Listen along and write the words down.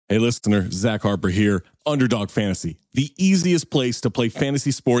Hey, listener, Zach Harper here. Underdog Fantasy, the easiest place to play fantasy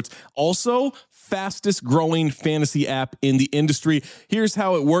sports. Also, fastest growing fantasy app in the industry. Here's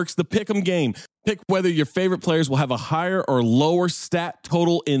how it works. The Pick'em game. Pick whether your favorite players will have a higher or lower stat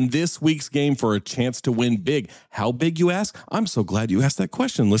total in this week's game for a chance to win big. How big, you ask? I'm so glad you asked that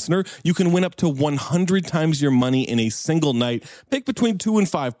question, listener. You can win up to 100 times your money in a single night. Pick between 2 and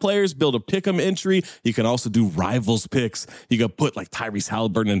 5 players. Build a Pick'em entry. You can also do rivals picks. You can put like Tyrese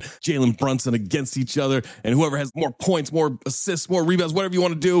Halliburton and Jalen Brunson against each other, and whoever has more points, more assists, more rebounds, whatever you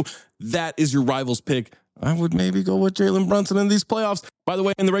want to do, that is your rivals pick. I would maybe go with Jalen Brunson in these playoffs. By the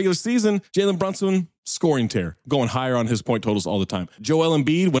way, in the regular season, Jalen Brunson, scoring tear, going higher on his point totals all the time. Joel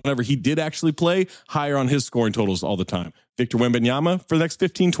Embiid, whenever he did actually play, higher on his scoring totals all the time. Victor Wembanyama, for the next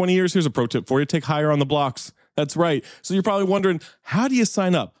 15, 20 years, here's a pro tip for you. Take higher on the blocks. That's right. So you're probably wondering, how do you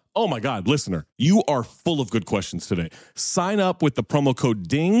sign up? Oh my God, listener, you are full of good questions today. Sign up with the promo code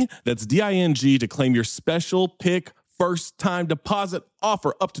DING, that's D-I-N-G, to claim your special pick first time deposit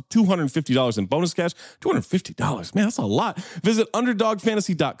offer up to $250 in bonus cash. $250, man, that's a lot. Visit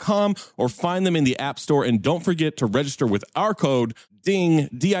underdogfantasy.com or find them in the App Store. And don't forget to register with our code DING,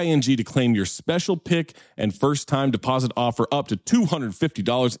 D-I-N-G, to claim your special pick and first time deposit offer up to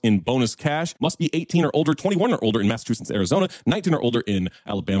 $250 in bonus cash. Must be 18 or older, 21 or older in Massachusetts, Arizona, 19 or older in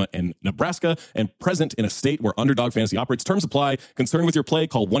Alabama and Nebraska, and present in a state where Underdog Fantasy operates. Terms apply. Concerned with your play,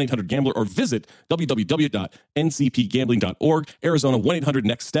 call 1-800-GAMBLER or visit www.ncpgambling.org. Arizona,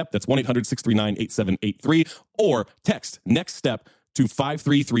 1-800-NEXT-STEP. That's 1-800-639-8783. Or text NEXT STEP to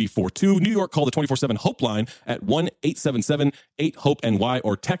 53342. New York, call the 24/7 Hope line at 1-877-8-HOPE-NY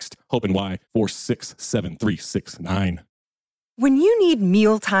or text HOPE-NY 467-369. When you need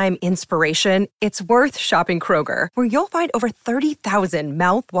mealtime inspiration, it's worth shopping Kroger, where you'll find over 30,000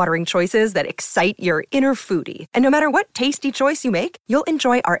 mouth-watering choices that excite your inner foodie. And no matter what tasty choice you make, you'll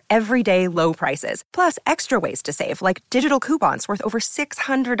enjoy our everyday low prices, plus extra ways to save, like digital coupons worth over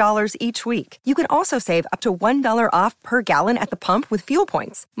 $600 each week. You can also save up to $1 off per gallon at the pump with fuel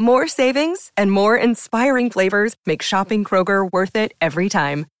points. More savings and more inspiring flavors make shopping Kroger worth it every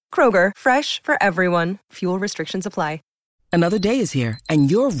time. Kroger, fresh for everyone. Fuel restrictions apply. Another day is here,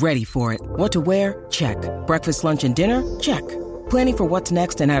 and you're ready for it. What to wear? Check. Breakfast, lunch, and dinner? Check. Planning for what's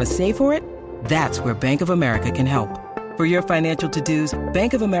next and how to save for it? That's where Bank of America can help. For your financial to-dos,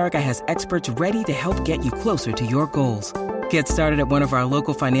 Bank of America has experts ready to help get you closer to your goals. Get started at one of our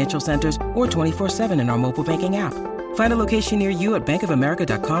local financial centers or 24/7 in our mobile banking app. Find a location near you at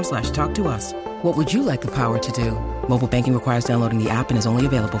bankofamerica.com/talktous. What would you like the power to do? Mobile banking requires downloading the app and is only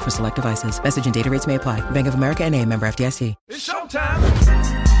available for select devices. Message and data rates may apply. Bank of America N.A., member FDIC. It's showtime.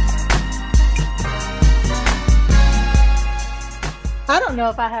 I don't know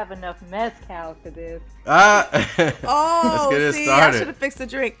if I have enough mezcal for this. Let's get it started. I should have fixed the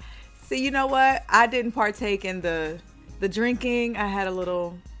drink. See, you know what? I didn't partake in the drinking. I had a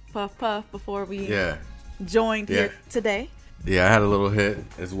little puff before we joined here today. Yeah, I had a little hit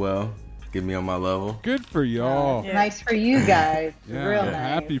as well. Get me on my level. Good for y'all. Yeah. Nice for you guys. Real nice.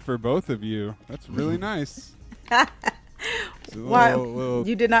 Happy for both of you. That's really nice. Why?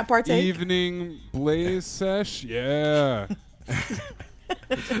 You did not partake? Evening blaze sesh? Yeah.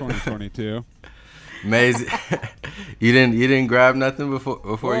 It's 2022. Amazing. You didn't grab nothing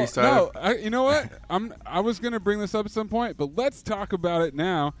before you started? No, you know what? I was going to bring this up at some point, but let's talk about it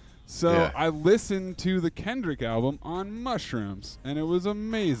now. So I listened to the Kendrick album on mushrooms, and it was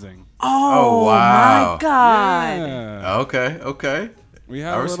amazing. Oh wow. My God. Yeah. Okay. We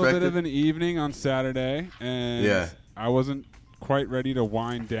had a little bit of an evening on Saturday, and I wasn't quite ready to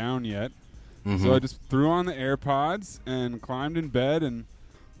wind down yet. Mm-hmm. So I just threw on the AirPods and climbed in bed and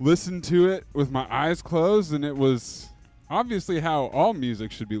listened to it with my eyes closed, and it was obviously how all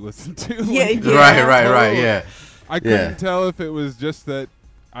music should be listened to. Right, yeah. I couldn't tell if it was just that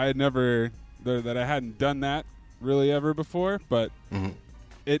I had that I hadn't done that really ever before, but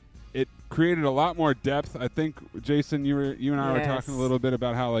it created a lot more depth. I think, Jason, you and I were talking a little bit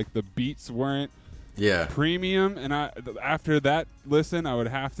about how like the beats weren't premium, and after that listen, I would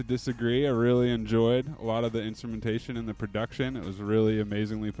have to disagree. I really enjoyed a lot of the instrumentation and the production. It was really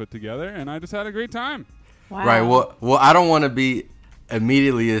amazingly put together, and I just had a great time. Wow. Right. Well, I don't want to be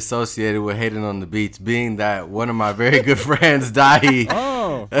immediately associated with hating on the beats, being that one of my very good friends, Dahi,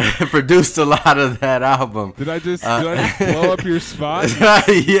 produced a lot of that album. Did I just blow up your spot? Yeah.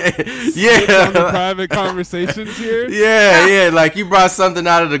 On the private conversations here? Yeah. Like you brought something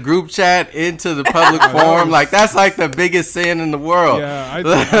out of the group chat into the public forum. Like that's like the biggest sin in the world. Yeah,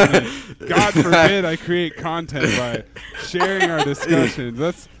 God forbid I create content by sharing our discussions.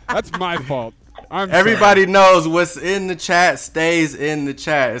 That's my fault. Everybody knows what's in the chat stays in the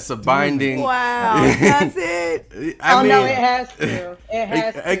chat. It's a binding. Wow, that's it. I mean, no, it has to.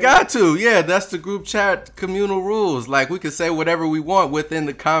 It got to. Yeah, that's the group chat communal rules. Like, we can say whatever we want within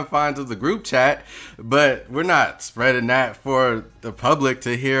the confines of the group chat, but we're not spreading that for the public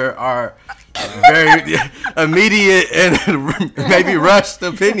to hear our very immediate and maybe rushed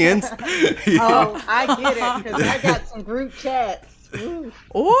opinions. Oh, I get it, because I got some group chats. Ooh,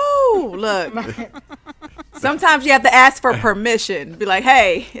 look. Sometimes you have to ask for permission. Be like,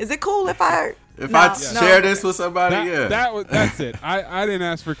 hey, is it cool if I share this with somebody? That's it. I didn't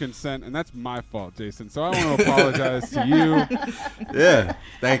ask for consent, and that's my fault, Jason. So I want to apologize to you. Yeah,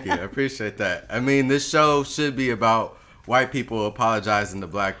 thank you. I appreciate that. I mean, this show should be about white people apologizing to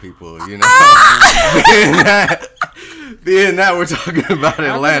black people, you know? being that we're talking about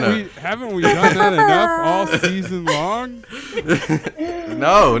Atlanta. Haven't we done that enough all season long?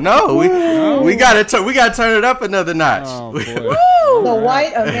 No. We gotta turn it up another notch. Oh, boy. The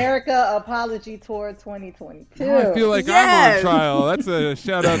White America Apology Tour 2022. I feel like I'm on trial. That's a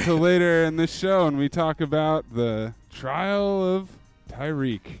shout out to later in this show, and we talk about the trial of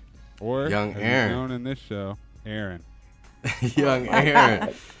Tyreek, or young as he's Aaron, known in this show, Aaron. Young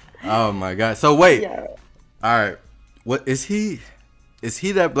Aaron. Oh my God. So wait. Yeah. All right. What is he? Is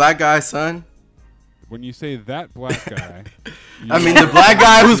he that black guy's son? When you say that black guy, I mean the black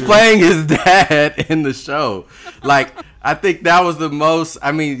guy who's playing his dad in the show. Like, I think that was the most.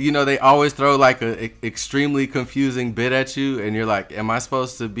 I mean, you know, they always throw like a extremely confusing bit at you, and you're like, am I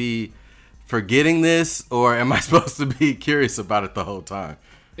supposed to be forgetting this, or am I supposed to be curious about it the whole time?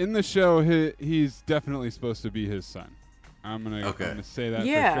 In the show, he's definitely supposed to be his son. I'm gonna say that for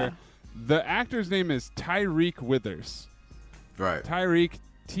sure. The actor's name is Tyreek Withers. Right. Tyreek,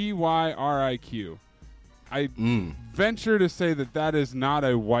 Tyriq. I venture to say that is not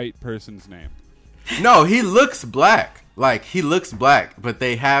a white person's name. No, he looks black. Like, he looks black, but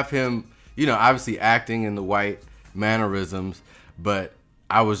they have him, you know, obviously acting in the white mannerisms. But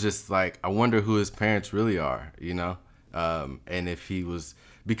I was just like, I wonder who his parents really are, you know? And if he was,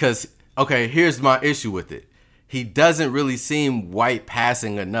 because, okay, here's my issue with it. He doesn't really seem white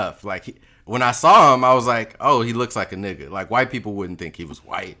passing enough. Like, when I saw him, I was like, oh, he looks like a nigga. Like, white people wouldn't think he was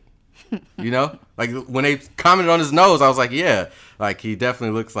white. You know? Like, when they commented on his nose, I was like, yeah. Like, he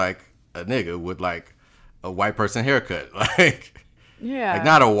definitely looks like a nigga with, like, a white person haircut. Like, yeah. Like,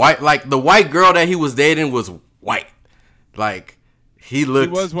 not a white, like, the white girl that he was dating was white. Like, he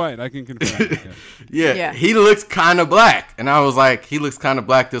was white. I can confirm. Yeah, he looks kind of black. And I was like, he looks kind of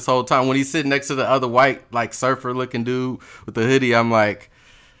black this whole time. When he's sitting next to the other white, like, surfer-looking dude with the hoodie, I'm like,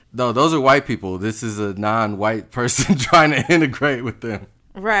 no, those are white people. This is a non-white person trying to integrate with them.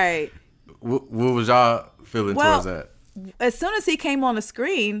 Right. What was y'all feeling towards that? As soon as he came on the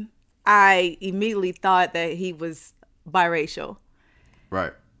screen, I immediately thought that he was biracial.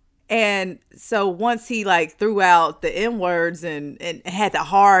 Right. And so once he like threw out the N words and had the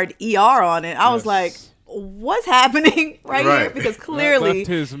hard ER on it, I was like, what's happening right here? Because clearly left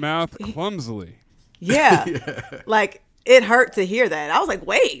his mouth clumsily. Yeah. Like, it hurt to hear that. I was like,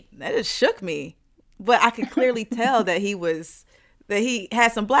 wait, that just shook me. But I could clearly tell that he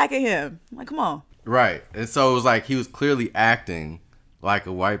had some black in him. I'm like, come on. Right. And so it was like he was clearly acting like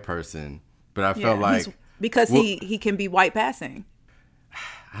a white person, but I felt like because he can be white passing.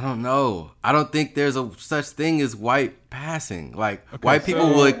 I don't know. I don't think there's a such thing as white passing. Like, white people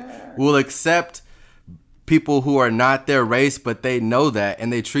will accept people who are not their race, but they know that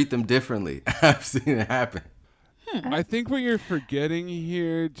and they treat them differently. I've seen it happen. I think what you're forgetting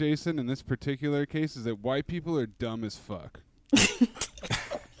here, Jason, in this particular case, is that white people are dumb as fuck.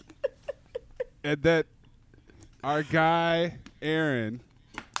 And that our guy, Aaron,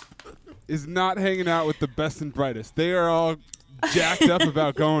 is not hanging out with the best and brightest. They are all jacked up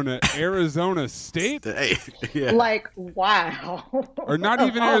about going to Arizona State. Yeah. Like, wow. Or not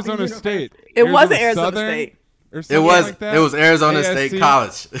even Arizona State. It wasn't Arizona State. It was Arizona State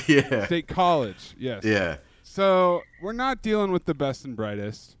College. Yeah. State College, yes. Yeah. So we're not dealing with the best and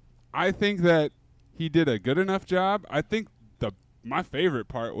brightest. I think that he did a good enough job. I think my favorite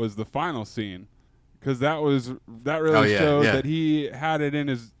part was the final scene, because that really showed that he had it in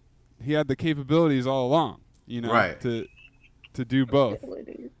his. He had the capabilities all along, you know, right. to do both.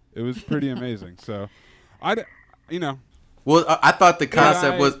 It was pretty amazing. So, Well, I thought the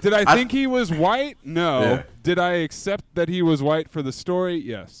concept was. Did I think he was white? No. Yeah. Did I accept that he was white for the story?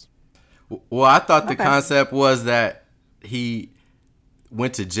 Yes. Well, I thought the concept was that he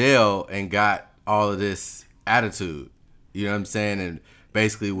went to jail and got all of this attitude. You know what I'm saying? And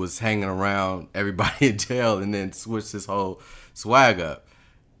basically was hanging around everybody in jail and then switched his whole swag up.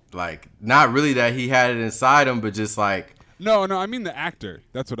 like not really that he had it inside him, but just like. No, I mean the actor.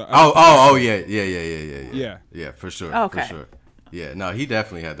 That's what. Yeah, for sure. Okay. For sure. Yeah, no, he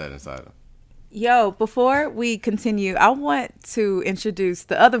definitely had that inside him. Yo, before we continue, I want to introduce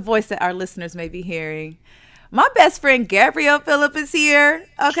the other voice that our listeners may be hearing. My best friend Gabrielle Phillip is here.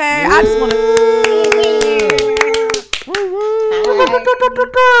 Okay, I just want to.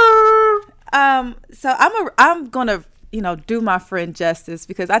 So I'm gonna do my friend justice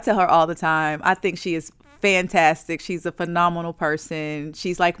because I tell her all the time. I think she is fantastic. She's a phenomenal person.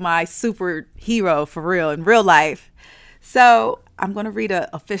 She's like my superhero for real in real life. So I'm gonna read an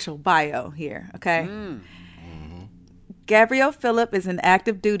official bio here. Okay. Gabrielle Phillip is an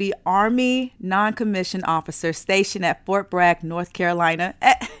active duty Army non-commissioned officer stationed at Fort Bragg, North Carolina.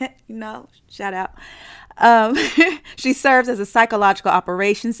 Shout out. She serves as a psychological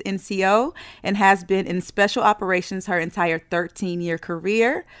operations NCO and has been in special operations her entire 13-year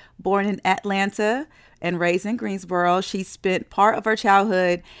career. Born in Atlanta and raised in Greensboro, she spent part of her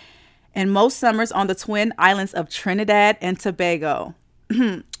childhood and most summers on the twin islands of Trinidad and Tobago.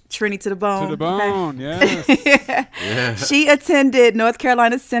 Trini to the bone. To the bone, okay. yes. Yeah. She attended North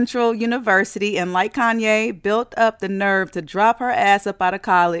Carolina Central University and, like Kanye, built up the nerve to drop her ass up out of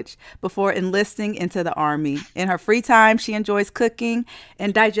college before enlisting into the Army. In her free time, she enjoys cooking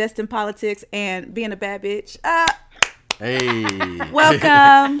and digesting politics and being a bad bitch. Hey.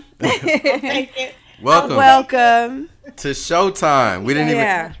 Welcome. Welcome to Showtime. We didn't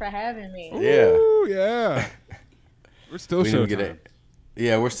Thanks for having me. Yeah. Ooh, yeah. We're still We didn't Showtime. get it.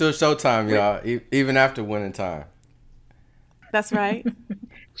 Yeah, we're still Showtime, y'all. Even after winning time. That's right.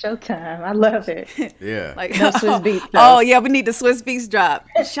 Showtime. I love it. Yeah. Like No Swiss Beats, though. Oh yeah, we need the Swiss Beats drop.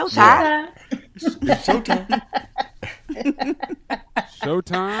 Showtime. Showtime.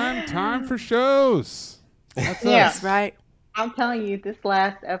 Showtime. Time for shows. That's Yeah. us. That's right. I'm telling you, this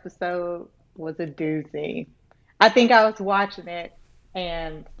last episode was a doozy. I think I was watching it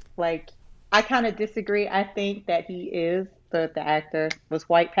and I kind of disagree. I think that he is the actor was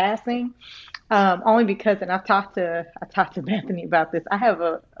white passing, only because, and I talked to Bethany about this. I have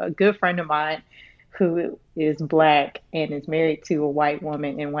a good friend of mine who is black and is married to a white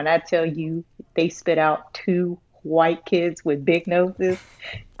woman, and when I tell you they spit out two white kids with big noses,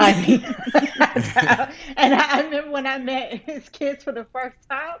 I mean, and I remember when I met his kids for the first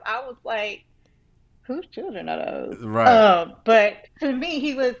time, I was like, whose children are those? Right. But to me,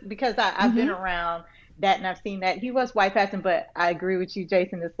 he was, because I've been around that and I've seen that, he was white passing, but I agree with you,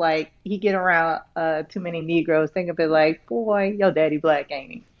 Jason. It's like he get around too many Negroes, think of it like, boy, your daddy black,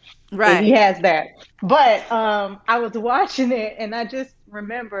 ain't he? Right. So he has that. But I was watching it and I just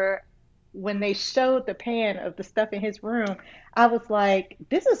remember when they showed the pan of the stuff in his room, I was like,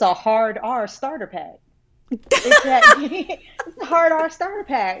 this is a hard R starter pack. It's a hard R starter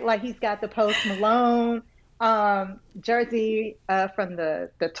pack. Like he's got the Post Malone jersey from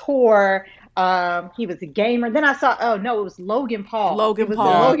the tour. He was a gamer. Then I saw, it was Logan Paul. Logan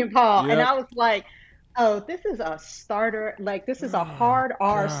Paul. Yep. And I was like, oh, this is a starter. Like this is a hard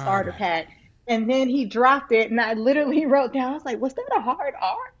R starter pack. And then he dropped it, and I literally wrote down, I was like, was that a hard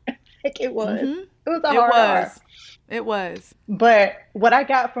R? Like it was. It was a hard R. It was. But what I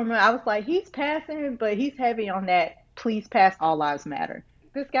got from it, I was like, he's passing, but he's heavy on that. Please pass. All lives matter.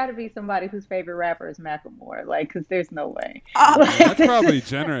 There's got to be somebody whose favorite rapper is Macklemore, because there's no way. That's probably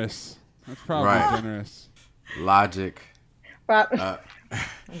generous. That's probably Right. generous. Logic. Wow.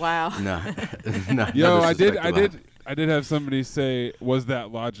 No. Yo, No I did disrespect have somebody say, "Was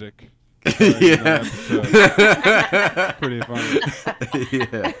that Logic?" to Yeah. Logic. Pretty funny.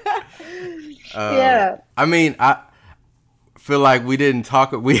 Yeah. Yeah. I mean, I feel like we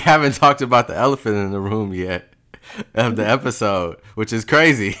haven't talked about the elephant in the room yet of the episode, which is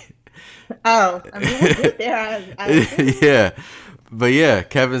crazy. Oh, I mean, we'll get there. Yeah. But yeah,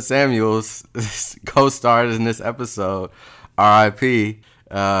 Kevin Samuels co-starred in this episode. R.I.P.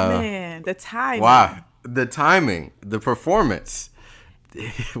 Man, the timing. Wow. The timing, the performance.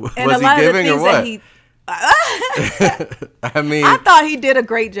 Was And a he lot of the giving or things what? that he I mean, I thought he did a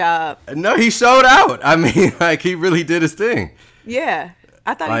great job. no, he showed out. I mean, like he really did his thing. Yeah.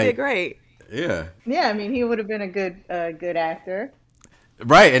 I thought he Like- did great. Yeah. Yeah, I mean, he would have been a good actor.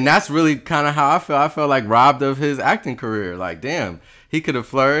 Right, and that's really kind of how I feel. I felt like robbed of his acting career. Like, damn, he could have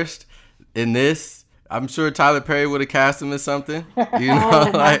flourished in this. I'm sure Tyler Perry would have cast him as something. You know,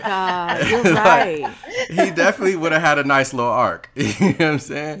 Oh my God. You're right. he definitely would have had a nice little arc. You know what I'm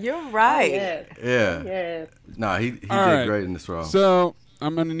saying? You're right. Yes. Yeah. Yes. No, he did All right. great in this role. So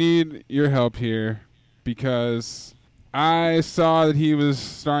I'm gonna need your help here because I saw that he was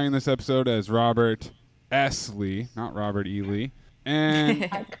starring in this episode as Robert S. Lee, not Robert E. Lee. And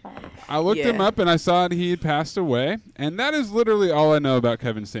I looked him Yeah. up and I saw that he had passed away. And that is literally all I know about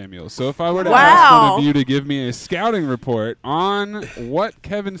Kevin Samuels. So if I were to ask one Wow. of you to give me a scouting report on what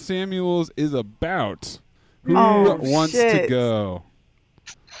Kevin Samuels is about, who wants to shit. go?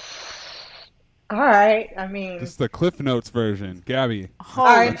 All right. I mean, This is the Cliff Notes version. Gabby. Holy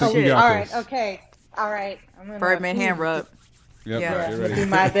all I right. think you Okay. got All right. this. Okay. All right. I'm gonna Birdman hand rub. Yep, Yeah. all right, I'm you're gonna ready. do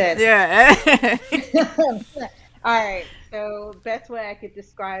my best. Yeah. All right. So best way I could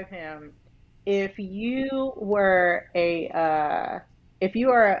describe him, if you were a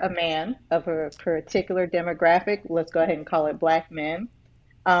man of a particular demographic, let's go ahead and call it black men,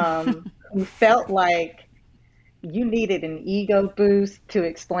 who felt like you needed an ego boost to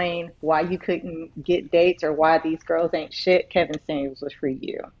explain why you couldn't get dates or why these girls ain't shit, Kevin Samuels was for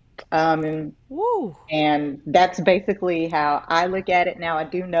you. And Woo. and that's basically how I look at it now. I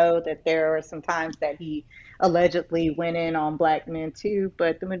do know that there are some times that he allegedly went in on black men too,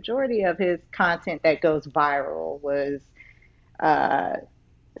 but the majority of his content that goes viral was uh,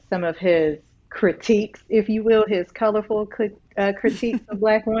 some of his critiques, if you will, his colorful critiques of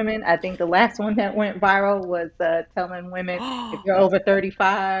black women. I think the last one that went viral was telling women if you're over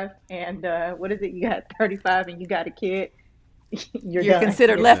 35 and what is it, you got 35 and you got a kid, you're You're done.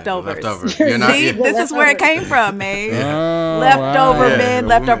 considered You're- leftovers. Leftovers. You're not. See, Yeah. this is where it came from, man. Oh, Leftover wow. men,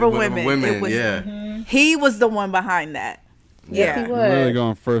 leftover women. Women, It was, yeah. He was the one behind that. Yes, Yeah. he I'm really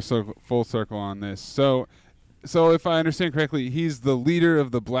was. going full circle on this. So if I understand correctly, he's the leader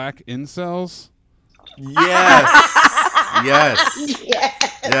of the black incels. Yes. Yes.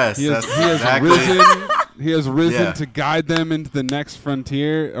 Yes. He has, That's he has exactly. risen. He has risen Yeah. to guide them into the next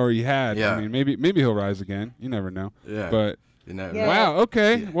frontier, or he had. Yeah. I mean, maybe he'll rise again. You never know. Yeah. But You know, Yeah. wow.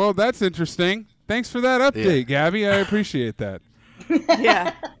 Okay. Well, that's interesting. Thanks for that update, Gabby. I appreciate that.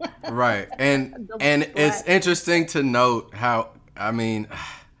 Yeah. Right. And it's interesting to note how, I mean,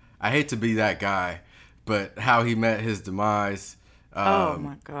 I hate to be that guy, but how he met his demise. Oh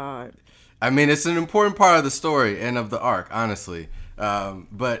my God. I mean, it's an important part of the story and of the arc, honestly.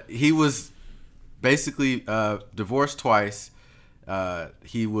 But he was basically divorced twice.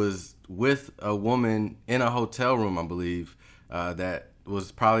 He was with a woman in a hotel room, I believe, that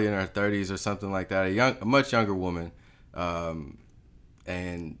was probably in her 30s or something like that, a much younger woman.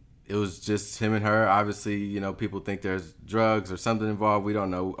 And it was just him and her. Obviously, you know, people think there's drugs or something involved. We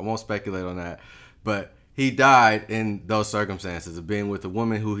don't know. I won't speculate on that. But he died in those circumstances of being with a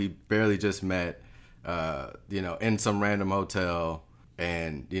woman who he barely just met, you know, in some random hotel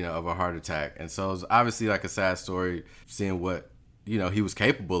and, you know, of a heart attack. And so it was obviously like a sad story seeing what, you know, he was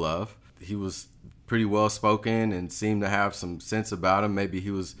capable of. He was pretty well spoken and seemed to have some sense about him. Maybe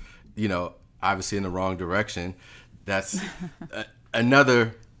he was, you know, obviously in the wrong direction. That's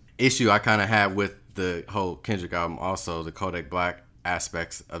another issue I kind of had with the whole Kendrick album, also the Kodak Black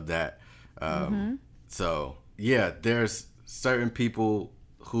aspects of that. So yeah, there's certain people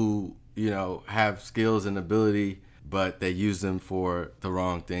who, you know, have skills and ability, but they use them for the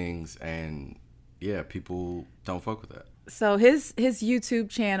wrong things, and yeah, people don't fuck with that. So his YouTube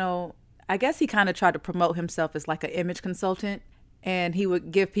channel, I guess he kind of tried to promote himself as like an image consultant, and he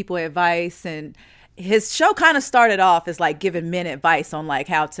would give people advice, and his show kind of started off as like giving men advice on like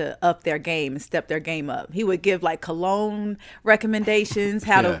how to up their game and step their game up. He would give like cologne recommendations,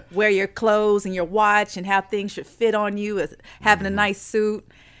 how to wear your clothes and your watch, and how things should fit on you as having a nice suit.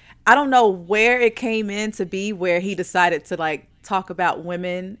 I don't know where it came in to be where he decided to like talk about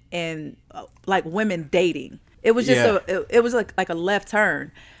women and like women dating. It was just it was like a left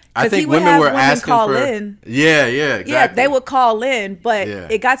turn. I 'Cause he think would women have were women asking call for in. yeah, exactly. Yeah, they would call in, but Yeah.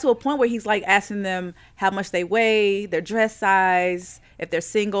 it got to a point where he's like asking them how much they weigh, their dress size, if they're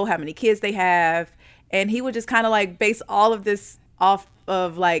single, how many kids they have, and he would just kind of like base all of this off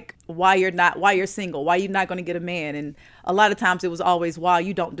of like why you're single, why you're not going to get a man, and a lot of times it was always why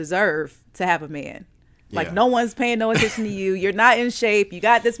you don't deserve to have a man. Like Yeah. no one's paying no attention to you. You're not in shape. You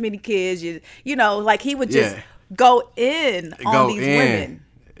got this many kids. You know, like he would just Yeah. go in on these women.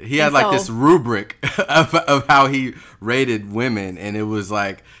 He had And like so- this rubric of how he rated women, and it was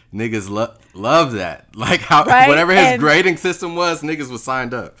like niggas love that. Like how Right? whatever his And- grading system was, niggas was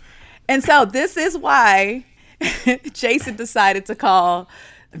signed up. And so this is why Jason decided to call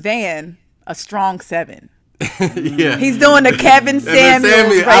Van a strong 7. Yeah, He's doing the Kevin Samuels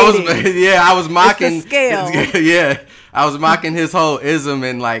rating. I was mocking. scale. Yeah, I was mocking his whole ism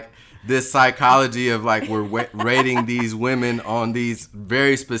and like this psychology of like we're rating these women on these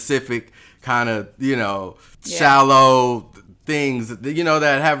very specific kind of, you know, shallow things, you know,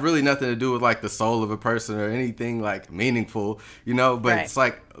 that have really nothing to do with like the soul of a person or anything like meaningful, you know. But Right. it's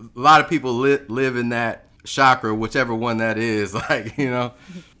like a lot of people live in that chakra, whichever one that is. Like, you know.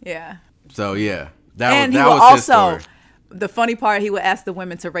 Yeah. So yeah, And that he would was his also, story. the funny part, he would ask the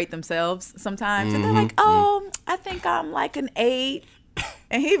women to rate themselves sometimes. And they're like, oh, I think I'm like an 8.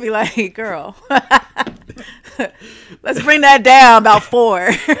 And he'd be like, girl, let's bring that down about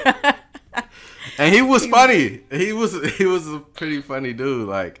 4. And he was funny. He was a pretty funny dude.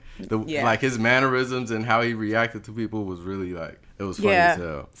 Like like his mannerisms and how he reacted to people was really like, it was funny as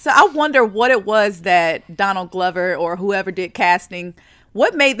hell. So I wonder what it was that Donald Glover or whoever did casting,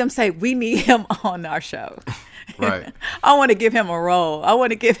 what made them say, we need him on our show? Right. I want to give him a role. I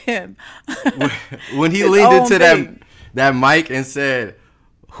want to give him when he his leaned own into thing. that mic and said,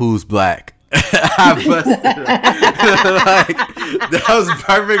 "Who's black?" I busted up. Like, that was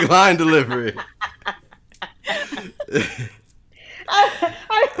perfect line delivery.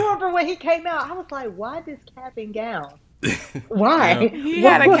 I remember when he came out, I was like, why this cap and gown? Why? He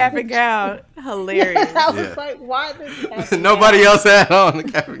had a cap and gown. Hilarious. I was like, why this cap and Nobody gown? else had on the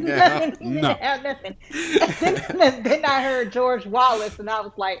cap and gown. Nothing. He No. didn't have nothing. Then I heard George Wallace, and I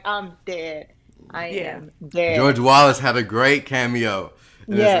was like, I'm dead. I am dead. George Wallace had a great cameo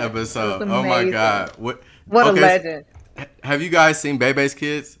in Yes, this it was episode. Oh my amazing. God. What a legend. Have you guys seen Bebe's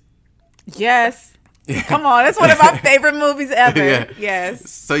Kids? Yes. Come on, it's one of my favorite movies ever. Yeah. Yes.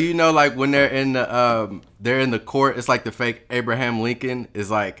 So you know, like when they're in the court, it's like the fake Abraham Lincoln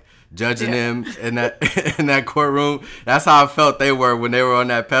is like judging him in that courtroom. That's how I felt they were when they were on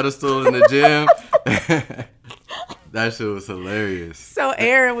that pedestal in the gym. That shit was hilarious. So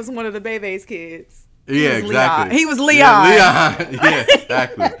Aaron was one of the Bebe's kids. Yeah, was exactly. Leon. He was Leon. Yeah, Leon. Yeah,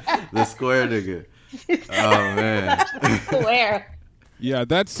 exactly. The square nigga. Oh man. Swear. Yeah,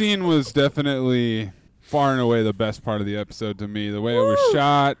 that scene was definitely far and away the best part of the episode to me. The way it was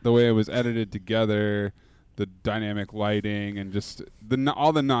shot, the way it was edited together, the dynamic lighting, and just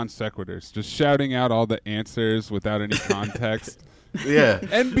all the non sequiturs. Just shouting out all the answers without any context. Yeah.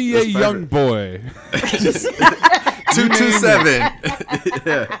 NBA young boy. 227.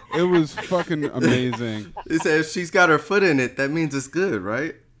 Yeah. It was fucking amazing. He said if she's got her foot in it, that means it's good,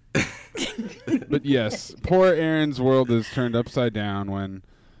 right? But yes, poor Aaron's world is turned upside down when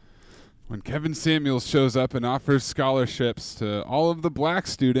Kevin Samuels shows up and offers scholarships to all of the black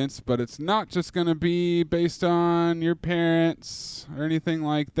students, but it's not just going to be based on your parents or anything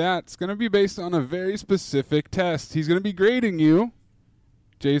like that. It's going to be based on a very specific test. He's going to be grading you,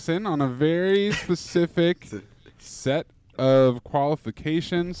 Jason, on a very specific set of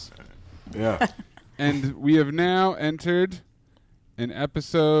qualifications. Yeah. And we have now entered an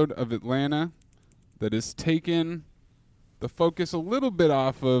episode of Atlanta that has taken the focus a little bit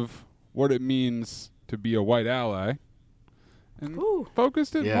off of what it means to be a white ally and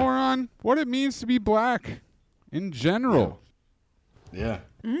focused it more on what it means to be black in general. Yeah.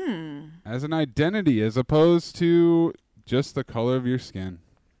 As an identity, as opposed to just the color of your skin.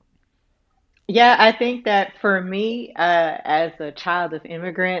 Yeah, I think that for me, as a child of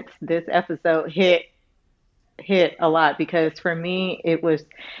immigrants, this episode hit a lot because for me, it was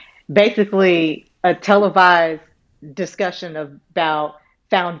basically a televised discussion about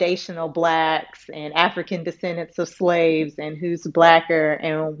foundational blacks and African descendants of slaves and who's blacker.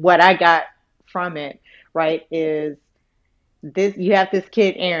 And what I got from it, right, is this: you have this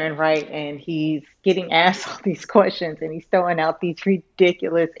kid, Aaron, right, and he's getting asked all these questions and he's throwing out these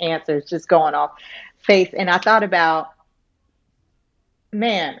ridiculous answers, just going off face. And I thought about,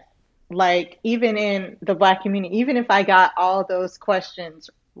 man, like even in the black community, even if I got all those questions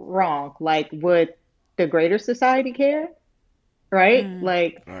wrong, like would the greater society care? Right?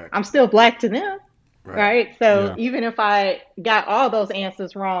 Like I'm still black to them. Right. So even if I got all those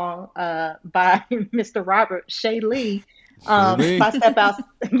answers wrong by Mr. Robert Shea Lee, if I step out,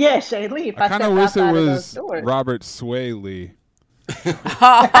 Shea Lee. If I kind step of wish outside it of those was doors, Robert Sway Lee.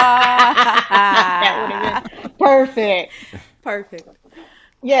 that would have been perfect. Perfect.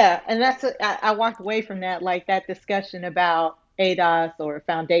 Yeah, and that's I walked away from that, like that discussion about ADOS or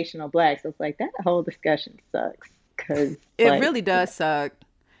foundational blacks. I was like, that whole discussion sucks because It really does suck.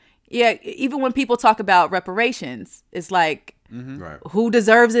 Yeah, even when people talk about reparations, it's like who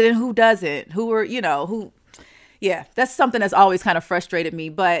deserves it and who doesn't. Who are, who. Yeah, that's something that's always kind of frustrated me.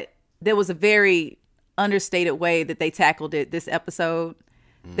 But there was a very understated way that they tackled it this episode.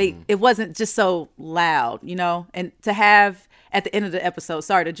 It wasn't just so loud, and to have at the end of the episode,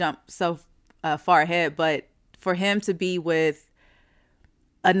 sorry to jump so far ahead, but for him to be with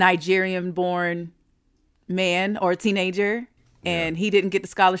a Nigerian born man or a teenager and he didn't get the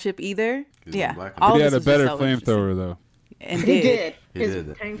scholarship either. Yeah. But he had a better flamethrower though. And he did. He His did.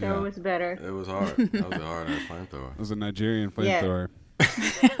 flamethrower was better. It was hard. That was a hard ass flamethrower. It was a Nigerian flamethrower.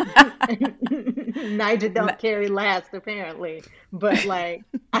 Niger don't carry last apparently, but like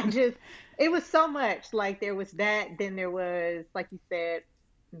it was so much. Like there was that, then there was, like you said,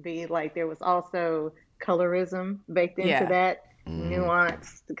 there was also colorism baked into that,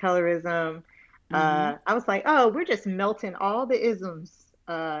 nuance, the colorism. I was like, oh, we're just melting all the isms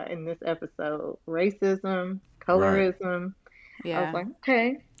in this episode: racism, colorism. Yeah. I was like,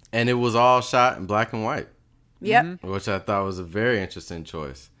 okay. And it was all shot in black and white. Yep. Which I thought was a very interesting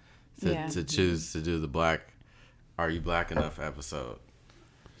choice to choose to do the black, Are You Black Enough episode.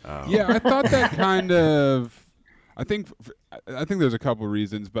 Yeah, I thought that kind of. I think there's a couple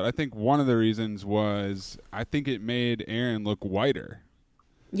reasons, but I think one of the reasons was I think it made Aaron look whiter.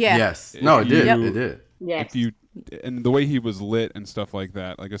 Yeah. Yes. No, it did. It did. Yes. And the way he was lit and stuff like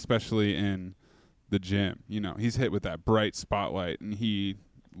that, like especially in the gym, he's hit with that bright spotlight and he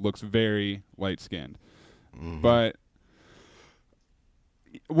looks very light skinned. But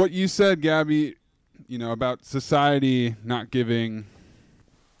what you said, Gabby, about society not giving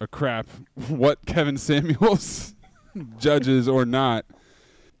a crap what Kevin Samuels judges or not,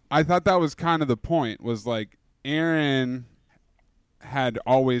 I thought that was kind of the point, was like Aaron had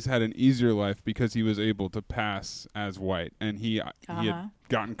always had an easier life because he was able to pass as white, and he had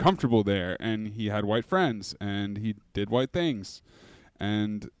gotten comfortable there, and he had white friends, and he did white things,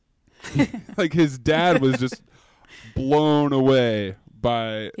 and like his dad was just blown away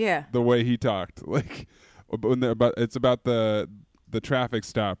by the way he talked. Like it's about the traffic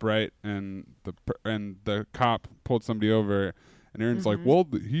stop, right? And the cop pulled somebody over, and Aaron's like, well,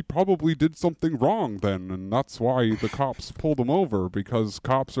 he probably did something wrong then, and that's why the cops pulled him over, because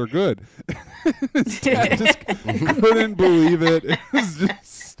cops are good. His dad just couldn't believe it. It was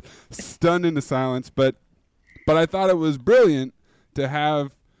just stunned into silence. But I thought it was brilliant to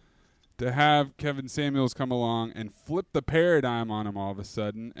have Kevin Samuels come along and flip the paradigm on him all of a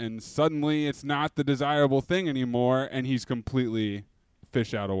sudden, and suddenly it's not the desirable thing anymore, and he's completely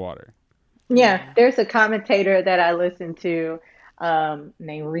fish out of water. Yeah, there's a commentator that I listen to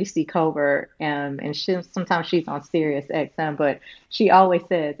named Reese Colbert, and sometimes she's on Sirius XM, but she always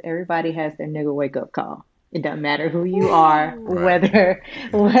says everybody has their nigga wake up call. It doesn't matter who you are, whether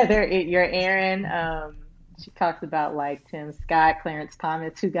you're Aaron. She talks about like Tim Scott, Clarence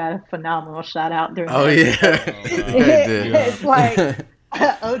Thomas, who got a phenomenal shout out during. Oh yeah, it's like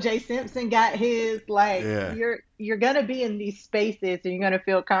O.J. Simpson got his. Like you're gonna be in these spaces and you're gonna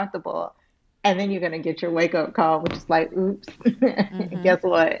feel comfortable, and then you're gonna get your wake up call, which is like, oops, guess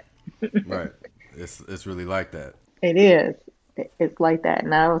what? Right. It's really like that. It is. It's like that,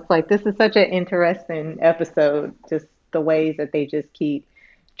 and I was like, this is such an interesting episode. Just the ways that they just keep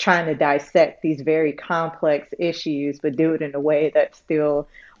trying to dissect these very complex issues, but do it in a way that's still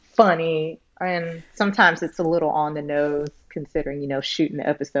funny. And sometimes it's a little on the nose, considering, shooting the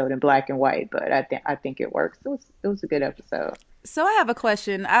episode in black and white, but I think it works. It was a good episode. So I have a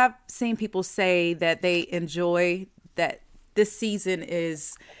question. I've seen people say that they enjoy that this season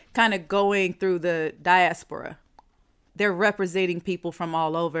is kind of going through the diaspora. They're representing people from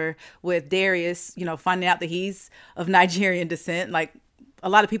all over, with Darius, finding out that he's of Nigerian descent. Like, a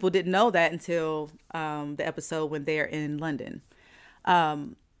lot of people didn't know that until the episode when they're in London.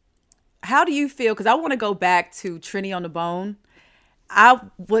 How do you feel? Because I want to go back to Trini on the Bone. I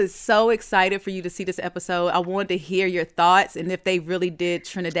was so excited for you to see this episode. I wanted to hear your thoughts and if they really did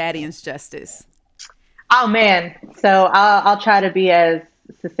Trinidadians justice. Oh, man. So I'll try to be as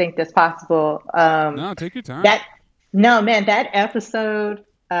succinct as possible. No, take your time. That episode,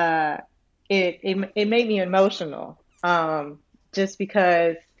 it made me emotional. Just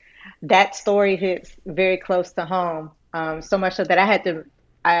because that story hits very close to home, so much so that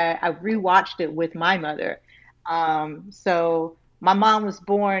I rewatched it with my mother. So my mom was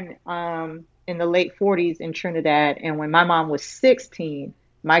born in the late 40s in Trinidad, and when my mom was 16,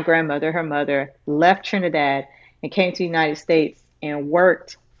 my grandmother, her mother, left Trinidad and came to the United States and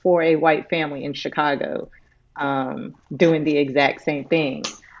worked for a white family in Chicago, doing the exact same thing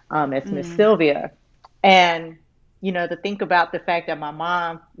as Miss Sylvia. And to think about the fact that my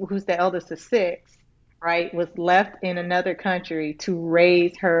mom, who's the eldest of 6, right, was left in another country to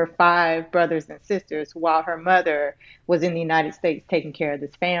raise her 5 brothers and sisters while her mother was in the United States taking care of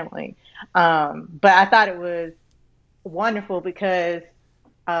this family. But I thought it was wonderful because,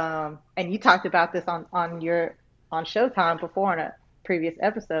 and you talked about this on Showtime before in a previous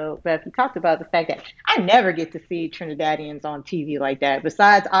episode, Beth, you talked about the fact that I never get to see Trinidadians on TV like that.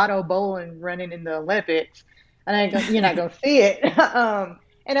 Besides Otto Bowen running in the Olympics, and you're not going to see it.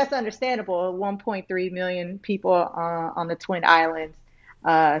 And that's understandable. 1.3 million people on the Twin Islands.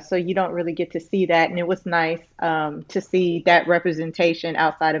 So you don't really get to see that. And it was nice to see that representation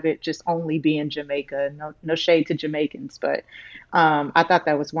outside of it just only being Jamaica. No shade to Jamaicans, but I thought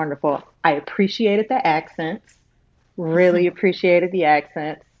that was wonderful. I appreciated the accents, really appreciated the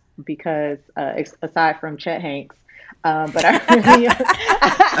accents because aside from Chet Hanks, but I really,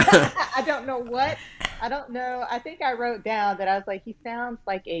 I don't know what. I don't know. I think I wrote down that I was like, he sounds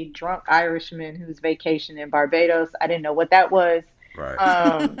like a drunk Irishman who's vacationing in Barbados. I didn't know what that was. Right.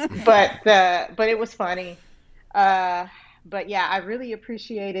 But it was funny. But yeah, I really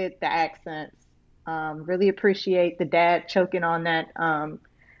appreciated the accents. Really appreciate the dad choking on that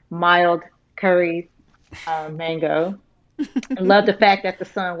mild curry mango. I love the fact that the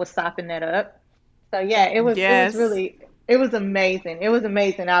son was sopping that up. So yeah, it was amazing. It was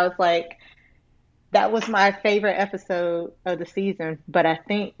amazing. I was like, that was my favorite episode of the season. But I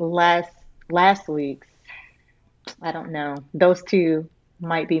think last week's, I don't know, those two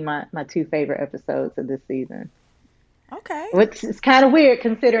might be my two favorite episodes of this season. Okay. Which is kind of weird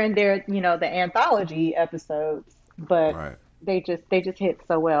considering they're, the anthology episodes, but Right. they just hit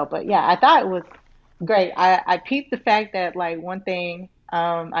so well. But yeah, I thought it was great. I peeped the fact that like one thing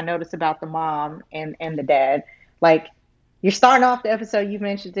I noticed about the mom and the dad, like you're starting off the episode, you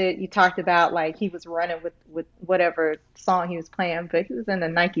mentioned it, you talked about like he was running with whatever song he was playing, but he was in a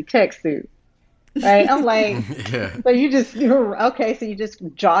Nike Tech suit. Right? I'm like, Yeah. so you just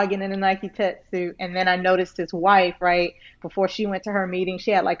jogging in a Nike Tech suit. And then I noticed his wife, right, before she went to her meeting,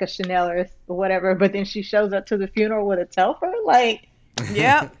 she had like a Chanel or whatever, but then she shows up to the funeral with a Telfar. Like,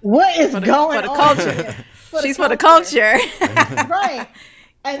 yeah, what is going for the on? culture. here? She's for the culture. Right.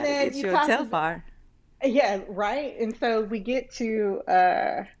 And then Get you you a talk Telfar. yeah, right. And so we get to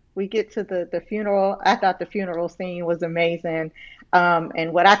the funeral. I thought the funeral scene was amazing.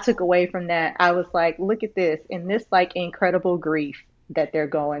 And what I took away from that, I was like, look at this, in this like incredible grief that they're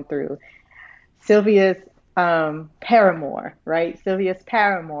going through. Sylvia's paramour, right? Sylvia's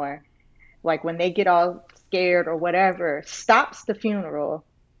paramour, like when they get all scared or whatever, stops the funeral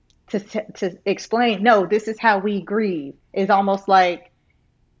to explain, no, this is how we grieve. It's almost like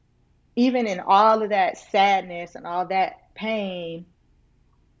even in all of that sadness and all that pain,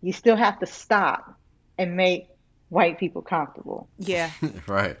 you still have to stop and make white people comfortable. Yeah.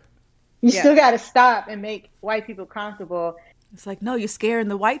 Right. You Yeah. still got to stop and make white people comfortable. It's like, no, you're scaring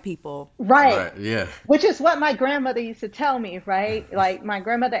the white people. Right. Yeah. Which is what my grandmother used to tell me, right? Like my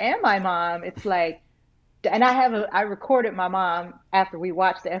grandmother and my mom, it's like, and I recorded my mom after we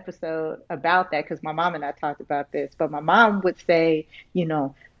watched the episode about that because my mom and I talked about this, but my mom would say,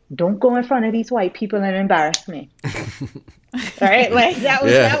 don't go in front of these white people and embarrass me. Right? Like that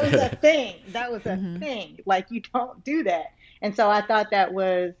was a thing. That was a thing. Like you don't do that. And so I thought that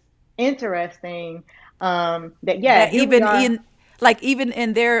was interesting. That even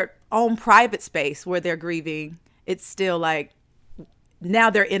in their own private space where they're grieving, it's still like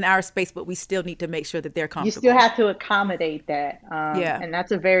now they're in our space, but we still need to make sure that they're comfortable. You still have to accommodate that. And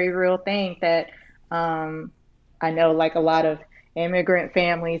that's a very real thing that I know like a lot of immigrant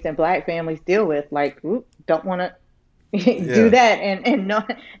families and Black families deal with. Like, don't want to do that, and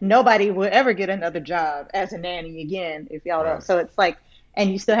nobody will ever get another job as a nanny again if y'all don't. So it's like,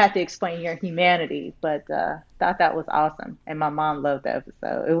 and you still have to explain your humanity. But thought that was awesome, and my mom loved the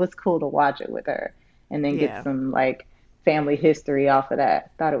episode. It was cool to watch it with her, and then get some like family history off of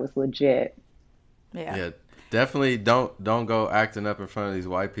that. Thought it was legit. Yeah. Definitely don't go acting up in front of these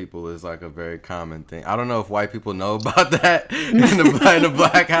white people is like a very common thing. I don't know if white people know about that in the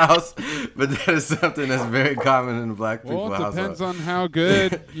Black house, but that is something that's very common in the Black people household. Well, it depends on how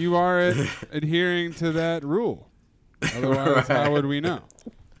good you are at adhering to that rule. Otherwise, how would we know?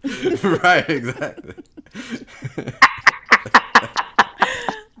 Right, exactly.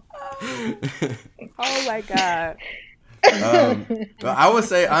 Oh my God. I would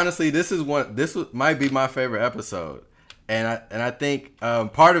say honestly, this might be my favorite episode, and I think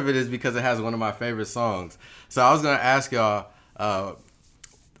part of it is because it has one of my favorite songs. So I was gonna ask y'all,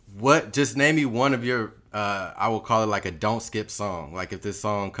 just name me one of your I will call it like a don't skip song. Like if this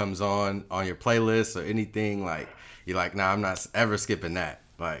song comes on your playlist or anything, like you're like, nah, I'm not ever skipping that.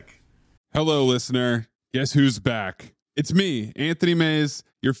 Like, hello, listener. Guess who's back? It's me, Anthony Mays,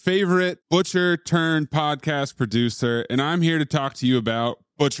 your favorite butcher turned podcast producer, and I'm here to talk to you about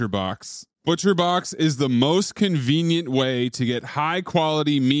ButcherBox. ButcherBox is the most convenient way to get high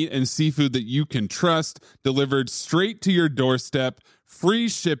quality meat and seafood that you can trust, delivered straight to your doorstep, free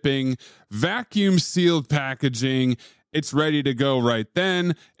shipping, vacuum sealed packaging. It's ready to go right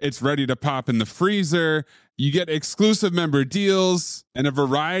then. It's ready to pop in the freezer. You get exclusive member deals and a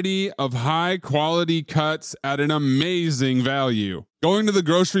variety of high-quality cuts at an amazing value. Going to the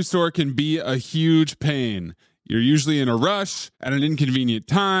grocery store can be a huge pain. You're usually in a rush at an inconvenient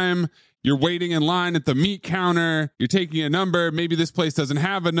time. You're waiting in line at the meat counter. You're taking a number. Maybe this place doesn't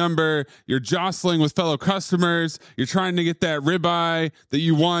have a number. You're jostling with fellow customers. You're trying to get that ribeye that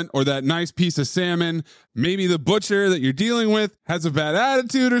you want or that nice piece of salmon. Maybe the butcher that you're dealing with has a bad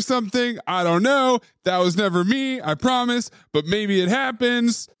attitude or something. I don't know. That was never me, I promise. But maybe it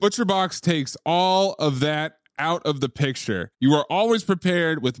happens. ButcherBox takes all of that out of the picture. You are always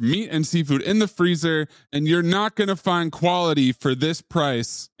prepared with meat and seafood in the freezer, and you're not going to find quality for this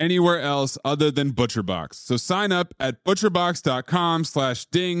price anywhere else other than ButcherBox. So sign up at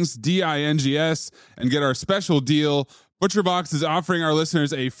butcherbox.com/dings, D-I-N-G-S, and get our special deal. ButcherBox is offering our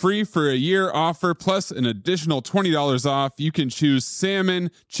listeners a free for a year offer plus an additional $20 off. You can choose salmon,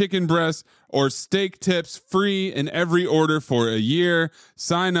 chicken breast, or steak tips free in every order for a year.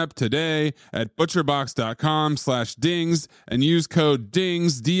 Sign up today at butcherbox.com/dings and use code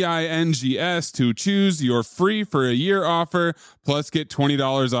DINGS, D-I-N-G-S, to choose your free for a year offer plus get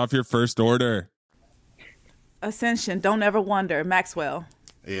 $20 off your first order. Ascension, Don't Ever Wonder, Maxwell.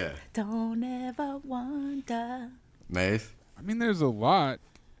 Yeah. Don't ever wonder. Maze? I mean, there's a lot.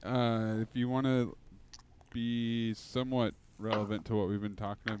 If you want to be somewhat relevant to what we've been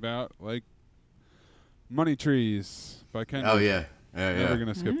talking about, like Money Trees by Kendrick. Oh, yeah. Never going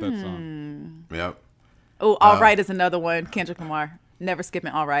to skip that song. Yep. Oh, All Right is another one. Kendrick Lamar. Never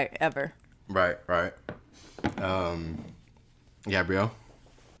skipping All Right, ever. Right. Yeah, Brio?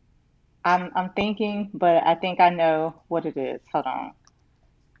 I'm thinking, but I think I know what it is. Hold on.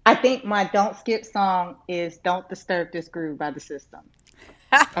 I think my don't skip song is "Don't Disturb This Groove" by The System.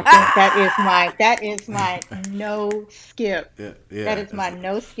 I think that is my no skip. Yeah, that is my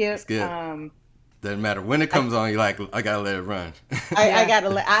no skip. Doesn't matter when it comes on. You're like, I gotta let it run.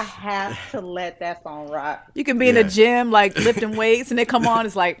 I have to let that song rock. You can be in the gym like lifting weights, and they come on.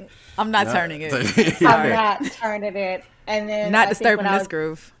 It's like I'm not turning it. I'm not turning it, and then not disturbing this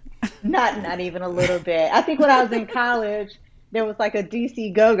groove. Not even a little bit. I think when I was in college, there was like a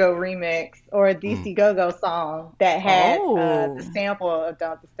DC Go-Go remix or a DC Go-Go song that had the sample of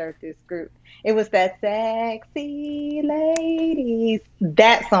 "Don't Disturb This Groove." It was that "Sexy Ladies,"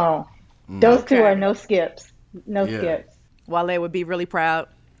 that song. Those two are no skips. No skips. Wale would be really proud.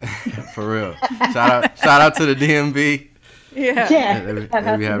 For real. Shout out to the DMV. Yeah. They be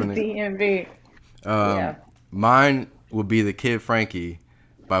having DMV. Mine would be "The Kid Frankie"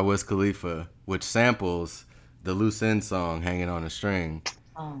 by Wiz Khalifa, which samples the Loose End song "Hanging on a String."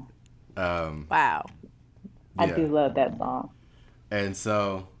 Wow. I do love that song. And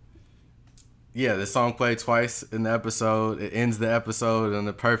so, yeah, the song played twice in the episode. It ends the episode in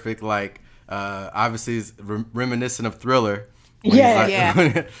the perfect, obviously it's reminiscent of Thriller.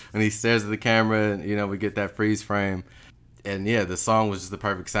 When he stares at the camera and, we get that freeze frame. And yeah, the song was just the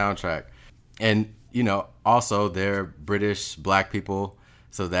perfect soundtrack. And, also they're British black people.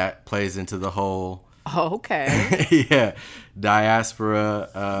 So that plays into the whole... Oh, okay. Diaspora,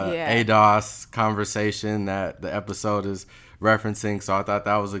 ADOS conversation that the episode is referencing. So I thought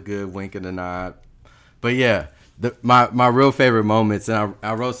that was a good wink and a nod. But yeah, my real favorite moments, and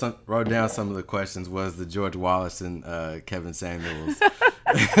I wrote down some of the questions, was the George Wallace and Kevin Samuels.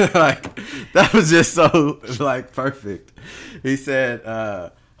 That was just so perfect. He said,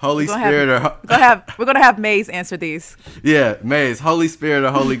 Holy Spirit we're gonna have Maze answer these. Yeah, Maze, Holy Spirit or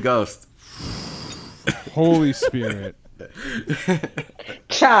Holy Ghost? Holy Spirit.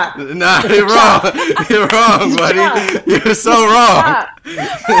 Chop. Nah, you're wrong. You're wrong, buddy. You're so wrong.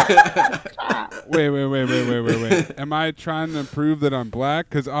 Wait. Am I trying to prove that I'm black?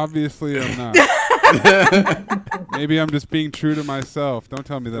 Because obviously I'm not. Maybe I'm just being true to myself. Don't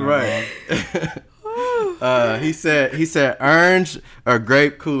tell me that I'm wrong. He said orange or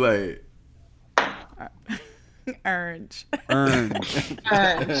grape Kool-Aid. Orange.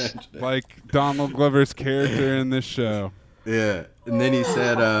 Like Donald Glover's character in this show. Yeah. And then he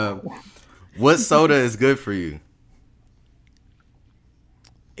said, what soda is good for you?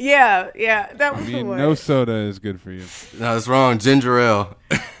 Yeah. That was the one. No soda is good for you. No, it's wrong. Ginger ale.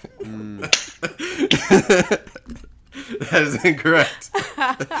 That is incorrect.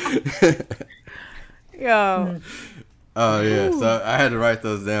 Yo. Oh, yeah. So I had to write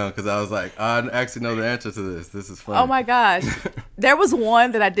those down because I was like, I actually know the answer to this. This is funny. Oh, my gosh. There was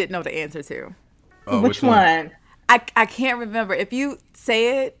one that I didn't know the answer to. Oh, which one? I can't remember. If you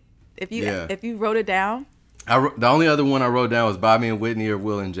say it, if you wrote it down. The only other one I wrote down was Bobby and Whitney or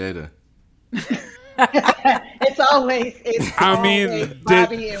Will and Jada. It's mean,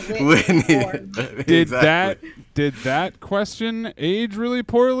 Bobby and Whitney. Did that question age really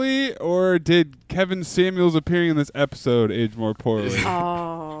poorly, or did Kevin Samuels appearing in this episode age more poorly?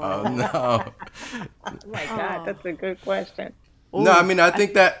 Oh no! Oh my God, that's a good question. Ooh. No, I mean, I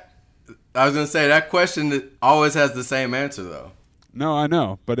think that I was gonna say that question always has the same answer though. No, I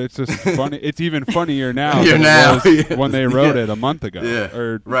know, but it's just funny. It's even funnier now when they wrote it a month ago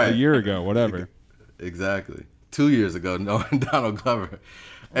or a year ago, whatever. Exactly. 2 years ago, knowing Donald Glover.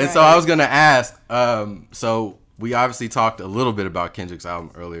 And so I was going to ask, so we obviously talked a little bit about Kendrick's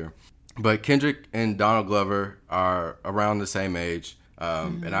album earlier, but Kendrick and Donald Glover are around the same age.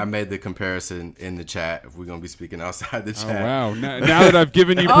 And I made the comparison in the chat, if we're going to be speaking outside the chat. Oh, wow. Now that I've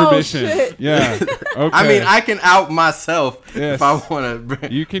given you permission. Shit. Yeah. Okay. I mean, I can out myself if I want to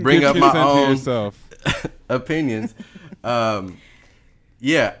bring up my own opinions.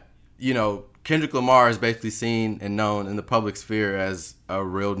 Yeah, you know, Kendrick Lamar is basically seen and known in the public sphere as a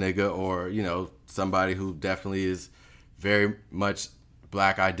real nigga, or, you know, somebody who definitely is very much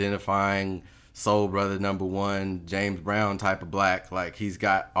black identifying, soul brother number one, James Brown type of black. Like, he's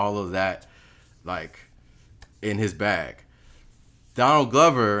got all of that, like, in his bag. Donald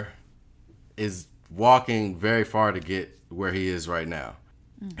Glover is walking very far to get where he is right now.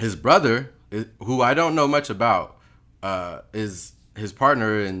 His brother, who I don't know much about, is his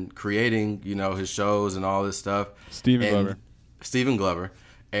partner in creating, you know, his shows and all this stuff. Stephen Glover.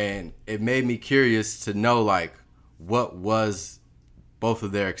 And it made me curious to know, like, what was both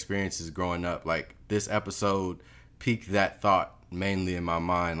of their experiences growing up. Like, this episode piqued that thought mainly in my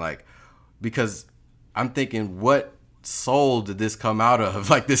mind. Like, because I'm thinking, what soul did this come out of?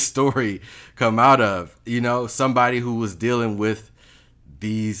 Like, this story come out of, you know, somebody who was dealing with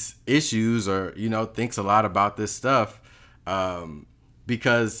these issues, or, you know, thinks a lot about this stuff.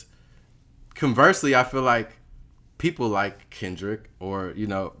 Because conversely, I feel like people like Kendrick, or, you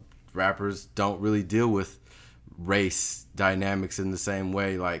know, rappers don't really deal with race dynamics in the same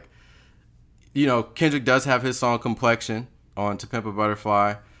way. Like, you know, Kendrick does have his song Complexion on To Pimp a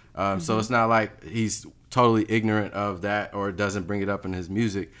Butterfly. So it's not like he's totally ignorant of that or doesn't bring it up in his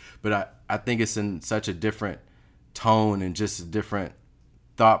music. But I think it's in such a different tone and just a different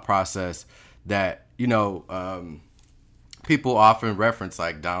thought process that, you know, people often reference,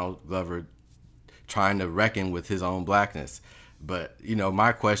 like, Donald Glover trying to reckon with his own blackness. But, you know,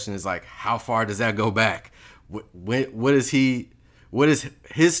 my question is, like, how far does that go back? What is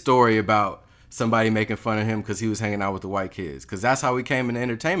his story about somebody making fun of him because he was hanging out with the white kids? Because that's how he came in the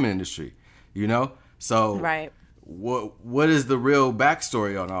entertainment industry, you know? So right. What is the real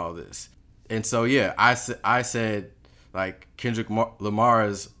backstory on all this? And so, yeah, I said, like, Kendrick Lamar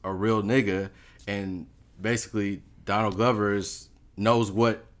is a real nigga, and basically Donald Glover knows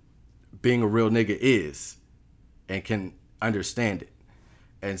what being a real nigga is and can understand it.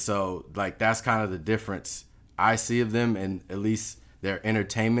 And so, like, that's kind of the difference I see of them, and at least their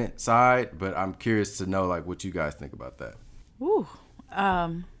entertainment side. But I'm curious to know, like, what you guys think about that. Ooh.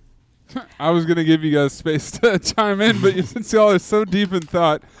 I was going to give you guys space to chime in, but since y'all are so deep in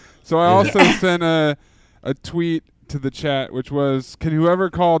thought, so I also sent a tweet to the chat, which was, can whoever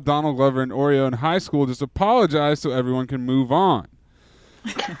called Donald Glover an Oreo in high school just apologize so everyone can move on?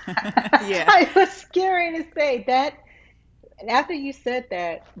 Yeah. I was scared to say that. After you said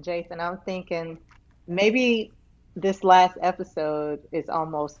that, Jason, I'm thinking maybe this last episode is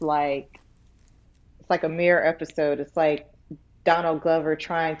almost like, it's like a mirror episode. It's like Donald Glover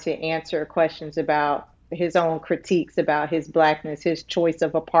trying to answer questions about his own critiques about his blackness, his choice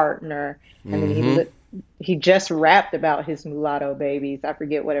of a partner. I mean, he just rapped about his mulatto babies. I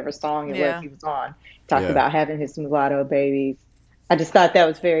forget whatever song it was he was on. Talked about having his mulatto babies. I just thought that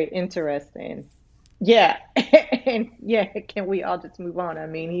was very interesting. Yeah. And can we all just move on? I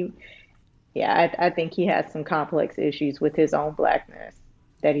mean, I think he has some complex issues with his own blackness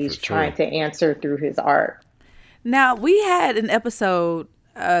that he's trying to answer through his art. Now, we had an episode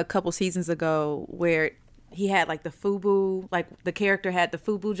a couple seasons ago where he had, like, the FUBU, like, the character had the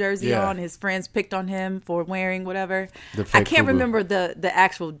FUBU jersey on. His friends picked on him for wearing whatever. I can't remember the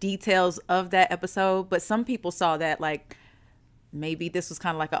actual details of that episode, but some people saw that, like, maybe this was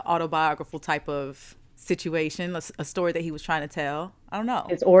kind of like an autobiographical type of situation, a story that he was trying to tell. I don't know.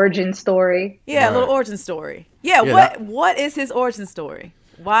 His origin story. Yeah, a little origin story. Yeah, what is his origin story?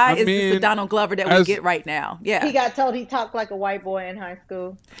 Why is this the Donald Glover that we get right now? Yeah. He got told he talked like a white boy in high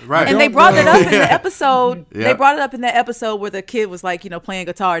school. Right. And they brought it up in the episode. They brought it up in that episode where the kid was, like, you know, playing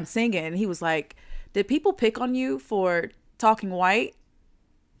guitar and singing. And he was like, did people pick on you for talking white?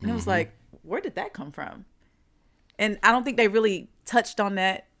 And it was like, where did that come from? And I don't think they really touched on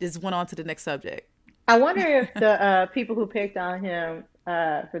that. Just went on to the next subject. I wonder if the people who picked on him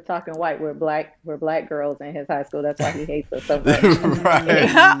for talking white were black girls in his high school. That's why he hates us so much. Right.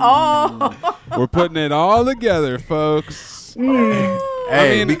 Oh. We're putting it all together, folks. Hey, I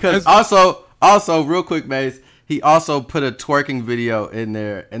mean, because also real quick, Maze, he also put a twerking video in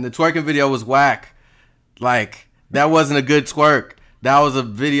there, and the twerking video was whack. Like, that wasn't a good twerk. That was a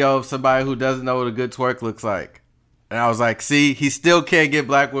video of somebody who doesn't know what a good twerk looks like. And I was like, see, he still can't get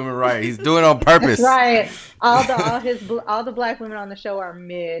black women right. He's doing it on purpose. Right. All the black women on the show are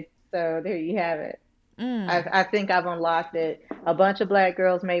mid. So there you have it. I think I've unlocked it. A bunch of black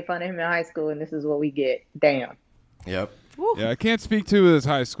girls made fun of him in high school, and this is what we get. Damn. Yep. Yeah, I can't speak to his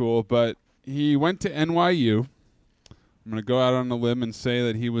high school, but he went to NYU. I'm going to go out on a limb and say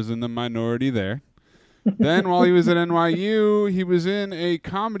that he was in the minority there. Then while he was at NYU, he was in a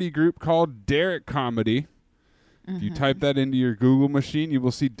comedy group called Derek Comedy. If you type that into your Google machine, you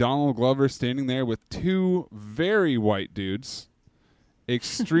will see Donald Glover standing there with two very white dudes.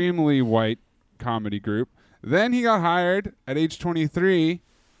 Extremely white comedy group. Then he got hired at age 23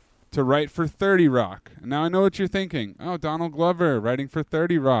 to write for 30 Rock. And now I know what you're thinking. Oh, Donald Glover writing for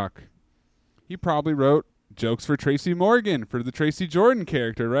 30 Rock. He probably wrote jokes for Tracy Morgan for the Tracy Jordan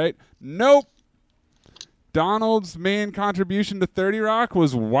character, right? Nope. Donald's main contribution to 30 Rock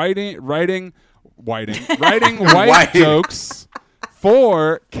was writing white jokes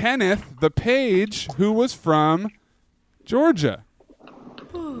for Kenneth the Page, who was from Georgia.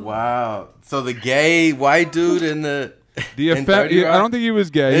 Wow. So the gay white dude in the in 30 Rock? I don't think he was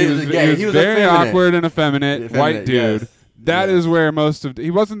gay. He was very effeminate. Awkward and effeminate white dude. Yes. That is where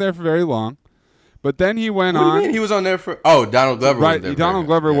he wasn't there for very long. But then he went What do you on. mean? He was on there for Donald Glover. Right, was there Donald for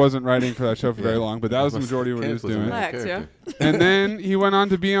Glover yeah. wasn't writing for that show for very long, but that was the majority of what he was doing. Relax, yeah. And then he went on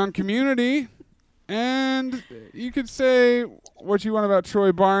to be on Community, and you could say what you want about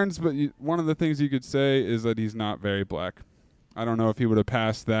Troy Barnes, but one of the things you could say is that he's not very black. I don't know if he would have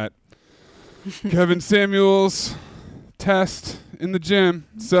passed that Kevin Samuels test in the gym.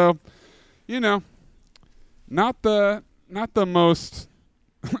 So, not the most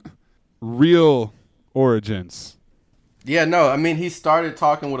real origins. Yeah, no, I mean, he started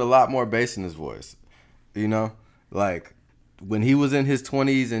talking with a lot more bass in his voice. Like when he was in his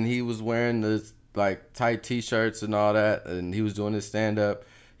 20s and he was wearing the like tight t-shirts and all that, and he was doing his stand-up,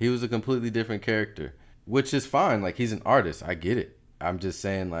 he was a completely different character, which is fine. Like, he's an artist. I get it. I'm just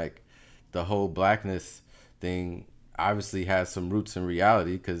saying, like, the whole blackness thing obviously has some roots in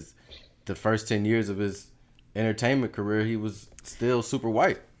reality, because the first 10 years of his entertainment career, he was still super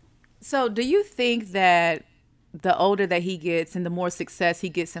white. So do you think that the older that he gets and the more success he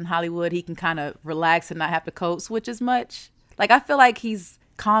gets in Hollywood, he can kind of relax and not have to code switch as much? Like, I feel like he's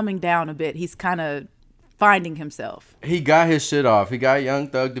calming down a bit. He's kind of finding himself. He got his shit off. He got Young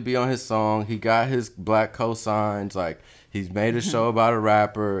Thug to be on his song. He got his black cosigns. Like, he's made a show about a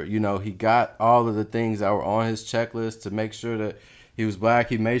rapper. He got all of the things that were on his checklist to make sure that he was black.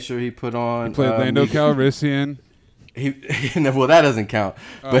 He made sure he put on... He played Lando Calrissian. Well, that doesn't count.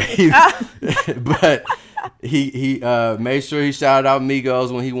 But he made sure he shouted out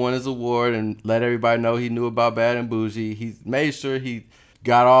Migos when he won his award and let everybody know he knew about Bad and Bougie. He made sure he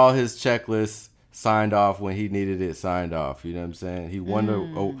got all his checklists signed off when he needed it signed off. You know what I'm saying? He won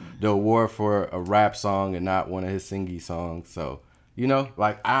the award for a rap song and not one of his singy songs. So,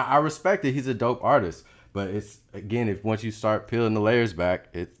 I respect it. He's a dope artist. But it's, again, if once you start peeling the layers back,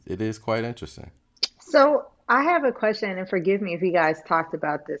 it is quite interesting. So I have a question, and forgive me if you guys talked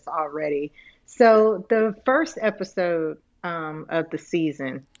about this already. So the first episode of the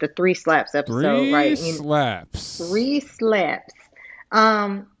season, the Three Slaps episode, right? Three Slaps.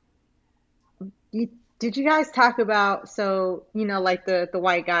 Did you guys talk about, like the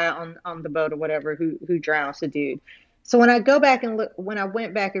white guy on the boat or whatever who drowns the dude? So when I went back and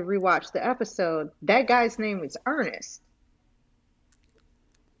rewatched the episode, that guy's name was Ernest.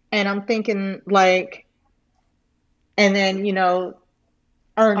 And I'm thinking, like, and then,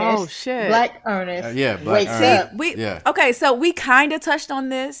 Ernest. Oh, shit. Black Ernest. Black wakes Ernest. up. Okay, so we kind of touched on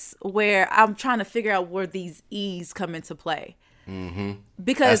this where I'm trying to figure out where these E's come into play. Mm-hmm.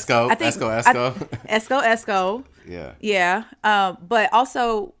 Because Esco. I think Esco. Yeah. Yeah. But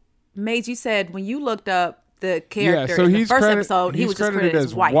also, Maze, you said when you looked up the character in the first episode, he was just credited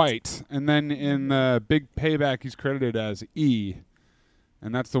as white. And then in the Big Payback, he's credited as E.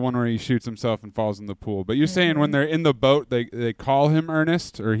 And that's the one where he shoots himself and falls in the pool. But you're saying when they're in the boat, they call him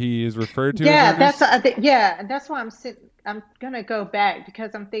Ernest, or he is referred to as Ernest? That's why I'm gonna go back,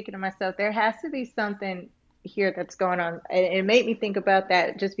 because I'm thinking to myself, there has to be something here that's going on. It made me think about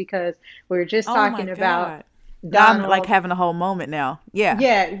that just because we were just talking about Now I'm Donald. like having a whole moment now. Yeah.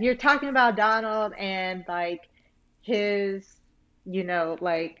 Yeah, you're talking about Donald and like his,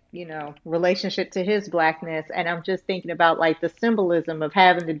 relationship to his blackness. And I'm just thinking about like the symbolism of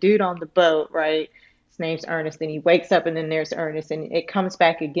having the dude on the boat, right? His name's Ernest, and he wakes up and then there's Ernest and it comes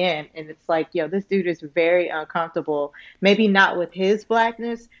back again. And it's like, yo, this dude is very uncomfortable. Maybe not with his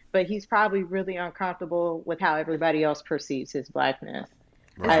blackness, but he's probably really uncomfortable with how everybody else perceives his blackness.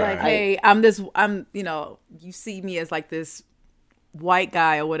 It's like, hey, you see me as like this white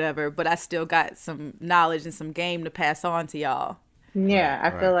guy or whatever, but I still got some knowledge and some game to pass on to y'all. Yeah,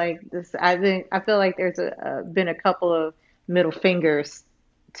 I feel like this. I feel like there's been a couple of middle fingers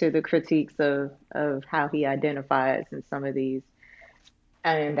to the critiques of how he identifies in some of these.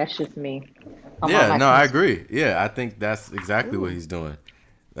 I mean, that's just me. Yeah, no, I agree. Yeah, I think that's exactly what he's doing.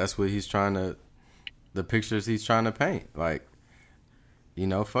 That's what he's trying to, the pictures he's trying to paint. Like,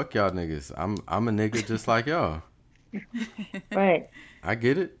 fuck y'all niggas. I'm a nigga just like y'all. Right. I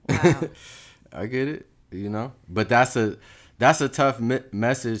get it. Wow. I get it. But that's a tough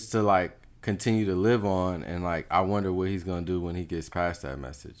message to like continue to live on, and like I wonder what he's gonna do when he gets past that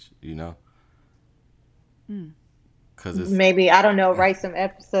message. Because maybe, I don't know, write some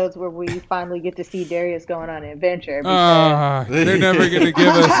episodes where we finally get to see Darius going on an adventure. They're never gonna give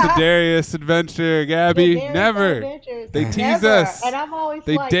us the Darius adventure, Gabby. Never. They tease us. And I'm always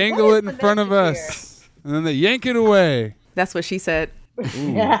they like, dangle it in front of us, and then they yank it away. That's what she said.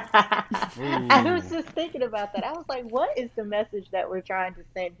 I was just thinking about that. I was like, what is the message that we're trying to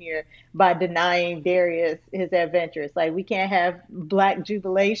send here by denying Darius his adventures? Like, we can't have black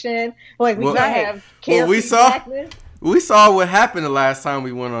jubilation. Like, we can't have carefree blackness. We saw what happened the last time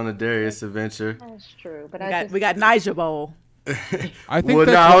we went on a Darius adventure. That's true, but we got Niger Bowl. I think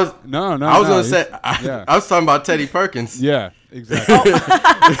I was gonna say I was talking about Teddy Perkins. Yeah, exactly.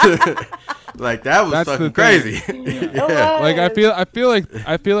 Like that was fucking crazy. Yeah. Like I feel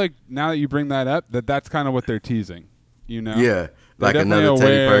like now that you bring that up, that's kind of what they're teasing. Yeah, like they're another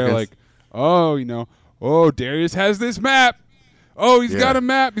Teddy Perkins. Like, Darius has this map. He's got a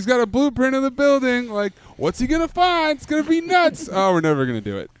map. He's got a blueprint of the building. Like, what's he gonna find? It's gonna be nuts. We're never gonna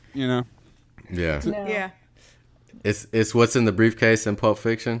do it. Yeah. No. Yeah. It's what's in the briefcase in Pulp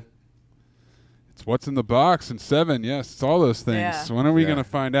Fiction. It's what's in the box in 7. Yes, it's all those things. Yeah. So when are we gonna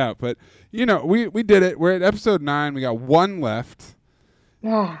find out? But we did it. We're at episode 9. We got 1 left.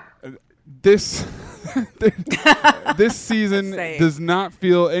 This season does not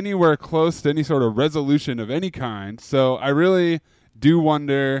feel anywhere close to any sort of resolution of any kind. So I really do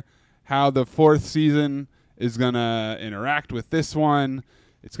wonder how the 4th season is going to interact with this one.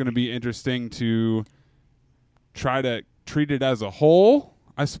 It's going to be interesting to try to treat it as a whole,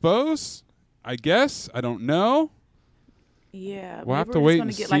 I suppose. I guess. I don't know. Yeah. We'll have to wait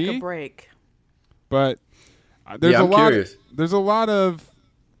and see. Like a break. But there's a lot of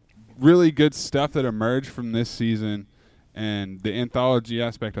really good stuff that emerged from this season, and the anthology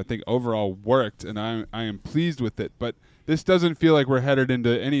aspect I think overall worked, and I am pleased with it. But this doesn't feel like we're headed into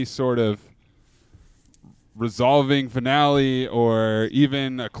any sort of resolving finale or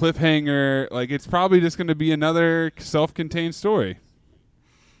even a cliffhanger. Like, it's probably just going to be another self-contained story.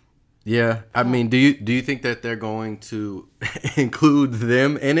 Yeah, I mean, do you think that they're going to include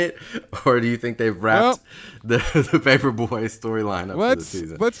them in it, or do you think they've wrapped the Paperboy storyline up for the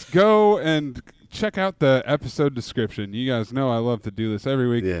season? Let's go and check out the episode description. You guys know I love to do this every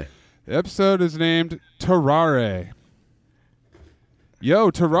week. Yeah. The episode is named Terrare.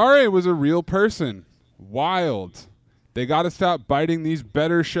 Terrare was a real person. Wild. They got to stop biting these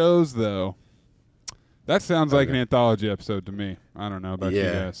better shows, though. That sounds like an anthology episode to me. I don't know about you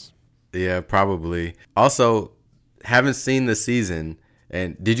guys. Yeah, probably. Also, haven't seen the season.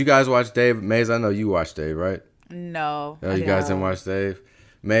 And did you guys watch Dave? Maze, I know you watched Dave, right? No. Oh, you guys didn't watch Dave?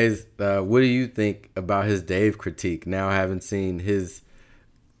 Maze, what do you think about his Dave critique now having seen his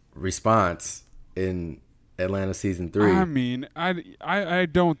response in Atlanta season 3? I mean, I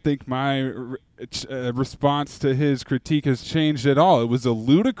don't think my response to his critique has changed at all. It was a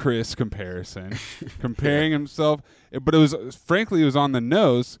ludicrous comparison, comparing himself, but it was on the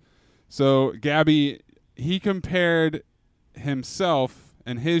nose. So, Gabby, he compared himself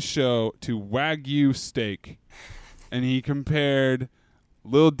and his show to Wagyu steak, and he compared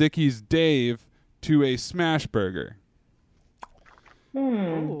Lil Dicky's Dave to a smash burger.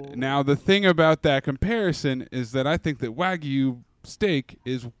 Now, the thing about that comparison is that I think that Wagyu steak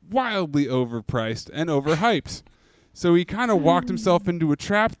is wildly overpriced and overhyped. So he kind of walked himself into a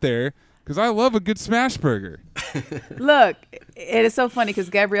trap there, because I love a good smash burger. Look, it is so funny because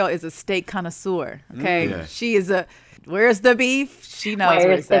Gabrielle is a steak connoisseur. Okay, she is where's the beef? She knows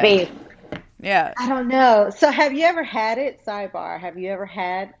where's the beef. Yeah. I don't know. So have you ever had it? Sidebar. Have you ever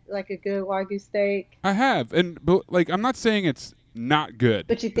had like a good Wagyu steak? I have, but I'm not saying it's not good.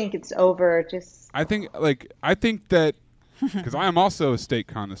 But you think it's over just I think that because I am also a steak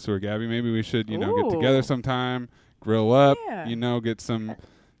connoisseur, Gabby. Maybe we should, get together Ooh. sometime, grill up, Yeah. get some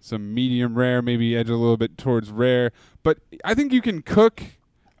medium rare, maybe edge a little bit towards rare. But I think you can cook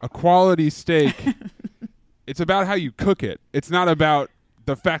a quality steak. It's about how you cook it. It's not about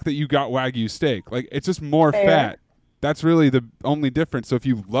the fact that you got Wagyu steak. Like, it's just more Fair. fat. That's really the only difference. So if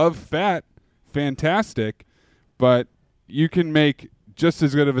you love fat, fantastic, but you can make just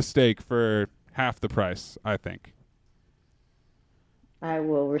as good of a steak for half the price, I think. I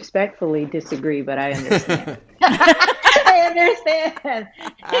will respectfully disagree, but I understand. I understand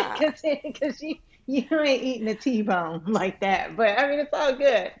because you ain't eating a T-bone like that. But I mean, it's all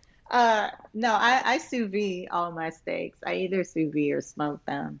good. No, I sous vide all my steaks. I either sous vide or smoke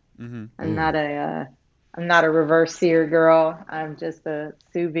them. Mm-hmm. I'm not a reverse sear girl. I'm just a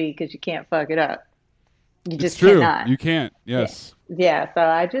sous vide because you can't fuck it up. You It's just true. cannot. You can't. Yes. Yeah. So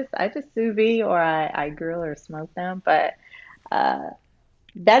I just sous vide or I grill or smoke them. But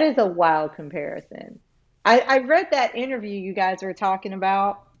that is a wild comparison. I read that interview you guys were talking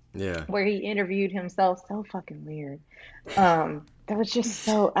about. Yeah. Where he interviewed himself. So fucking weird. That was just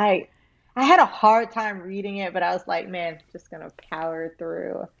so I had a hard time reading it, but I was like, man, just gonna power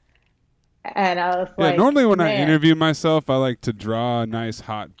through. And I was like, normally when I man. interview myself, I like to draw a nice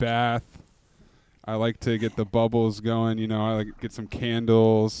hot bath. I like to get the bubbles going. I like to get some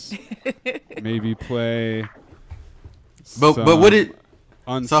candles, maybe play. But what it?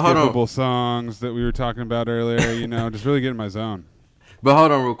 Unskippable songs that we were talking about earlier. Just really get in my zone. But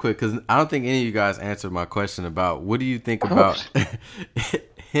hold on real quick, because I don't think any of you guys answered my question about what do you think about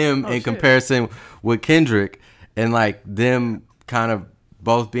him in comparison with Kendrick and like them kind of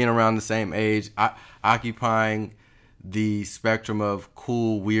both being around the same age, occupying the spectrum of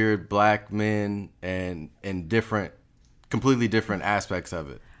cool, weird black men and completely different aspects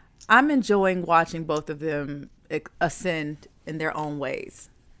of it. I'm enjoying watching both of them ascend in their own ways,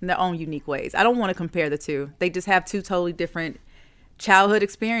 in their own unique ways. I don't want to compare the two. They just have two totally different childhood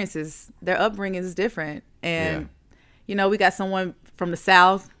experiences. Their upbringing is different. And, we got someone from the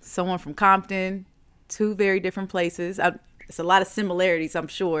South, someone from Compton, two very different places. It's a lot of similarities, I'm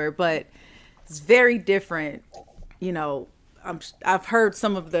sure, but it's very different. I've heard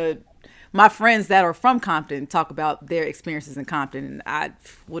some of my friends that are from Compton talk about their experiences in Compton, and I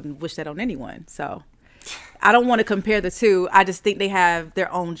wouldn't wish that on anyone. So I don't want to compare the two. I just think they have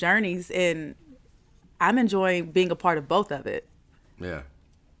their own journeys, and I'm enjoying being a part of both of it. Yeah.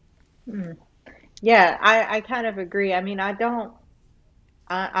 Yeah, I kind of agree. I mean,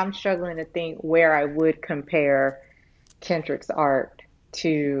 I'm struggling to think where I would compare Kendrick's art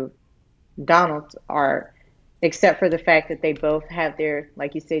to Donald's art, except for the fact that they both have their,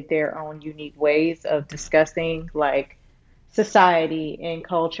 like you said, their own unique ways of discussing like society and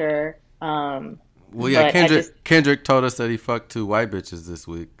culture. Well, yeah, but Kendrick told us that he fucked 2 white bitches this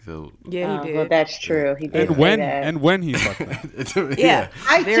week. So Yeah, he did. Well, that's true. He did And say when that. and when he fucked them. Yeah.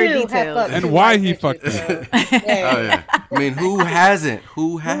 I Very too detailed. have fucked And 2 why white he bitches, fucked so- them. Yeah. Oh yeah. I mean, who hasn't?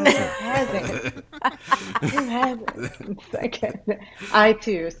 Who hasn't? Hasn't. Who hasn't? Second. I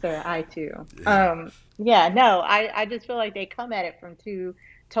too, sir. I too. Yeah, no, I just feel like they come at it from 2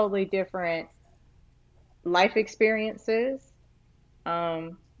 totally different life experiences.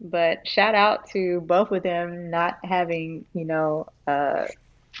 But shout out to both of them not having,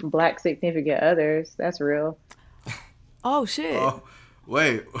 black significant others. That's real. Oh shit. Oh,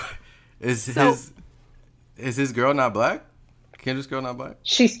 wait. Is So- his girl not black? Kendrick's girl not black?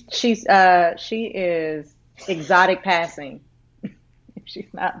 She is exotic passing. She's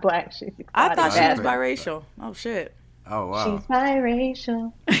not black. She's exotic I thought she was passing. biracial. Oh shit. Oh wow. She's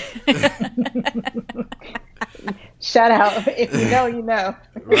biracial. Shout out. If you know, you know.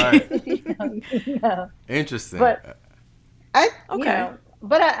 Right. If you know, you know. Interesting. But Okay.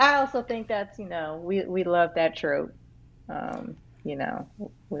 But I also think that's, we love that trope. We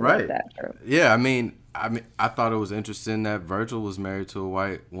Right. love that trope. Yeah, I mean, I thought it was interesting that Virgil was married to a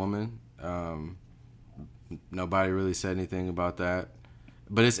white woman. Nobody really said anything about that.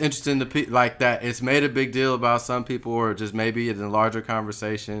 But it's interesting to like that. It's made a big deal about some people, or just maybe in a larger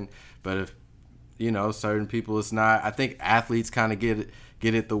conversation. But if certain people, it's not. I think athletes kind of get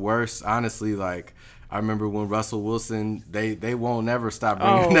it the worst. Honestly, like I remember when Russell Wilson, they won't ever stop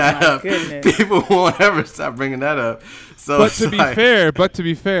bringing that my up. goodness. People won't ever stop bringing that up. So, But it's to be like- fair,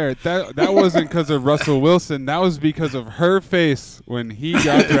 that wasn't because of Russell Wilson. That was because of her face when he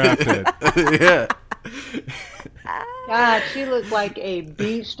got drafted. yeah. God, she looked like a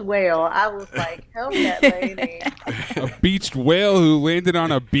beached whale. I was like, help that lady. A beached whale who landed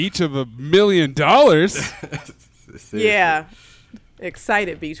on a beach of $1 million. Yeah.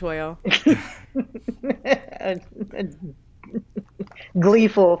 Excited beach whale.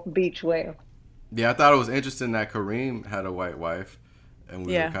 Gleeful beach whale. Yeah, I thought it was interesting that Kareem had a white wife, and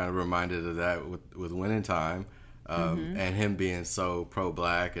we Yeah. were kind of reminded of that with Winning Time, and him being so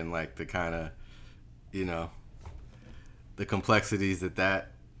pro-black and like the kind of, the complexities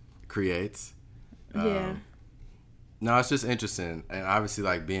that creates. Yeah. No, it's just interesting, and obviously,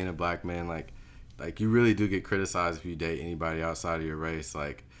 like being a black man, like you really do get criticized if you date anybody outside of your race,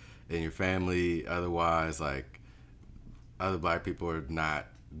 like in your family. Otherwise, like other black people are not.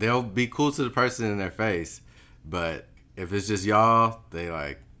 They'll be cool to the person in their face, but if it's just y'all, they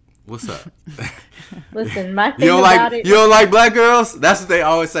like, what's up? Listen, my thing you don't about like it. you don't like black girls? That's what they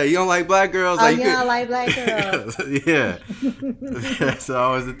always say. You don't like black girls? Oh, Like, you don't like black girls. Yeah, that's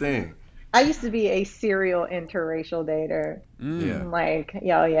always the thing. I used to be a serial interracial dater. Yeah. Like,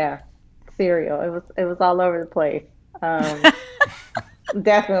 yeah, serial. It was all over the place.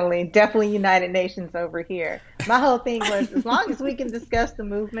 Definitely United Nations over here. My whole thing was, as long as we can discuss the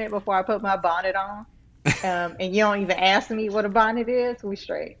movement before I put my bonnet on, and you don't even ask me what a bonnet is, we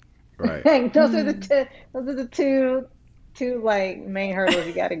straight. Right. those are the two like main hurdles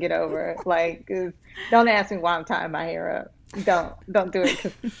you got to get over. Like, 'cause don't ask me why I'm tying my hair up. Don't do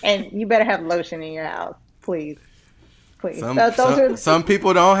it. And you better have lotion in your house, please. Some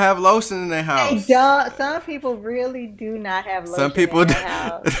people don't have lotion in their house. Some people really do not have lotion. Some people in their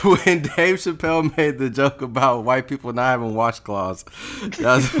house. When Dave Chappelle made the joke about white people not having washcloths,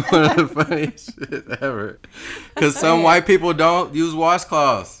 that's one of the funniest shit ever. Because some white people don't use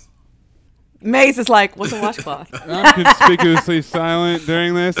washcloths. Maze is like, what's a washcloth? I'm conspicuously silent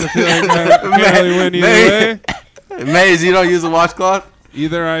during this. I feel like I can't really win either way. Maze, you don't use a washcloth?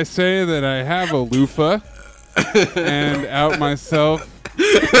 Either I say that I have a loofah and out myself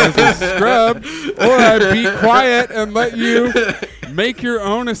as a scrub, or I be quiet and let you make your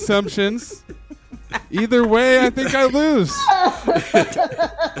own assumptions. Either way, I think I lose.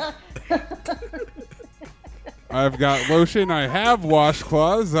 I've got lotion. I have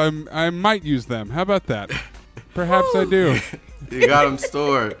washcloths. I might use them. How about that? Perhaps I do. You got them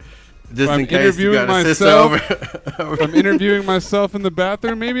stored. Just I'm in case you interviewing got a sister myself. over. If I'm interviewing myself in the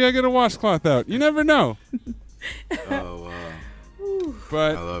bathroom, maybe I get a washcloth out. You never know. Oh, wow.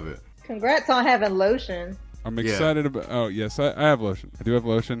 But I love it. Congrats on having lotion. I'm excited about. Oh yes, I have lotion. I do have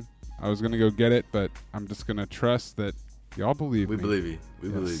lotion. I was gonna go get it, but I'm just gonna trust that y'all believe We me. believe you. We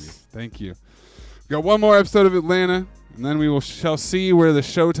Yes, believe you. Thank you. We got one more episode of Atlanta, and then we shall see where the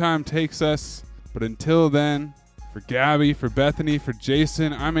Showtime takes us. But until then, for Gabby, for Bethany, for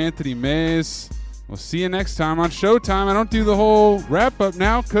Jason, I'm Anthony Mays. We'll see you next time on Showtime. I don't do the whole wrap up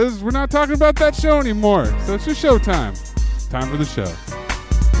now because we're not talking about that show anymore. So it's just Showtime. Time for the show.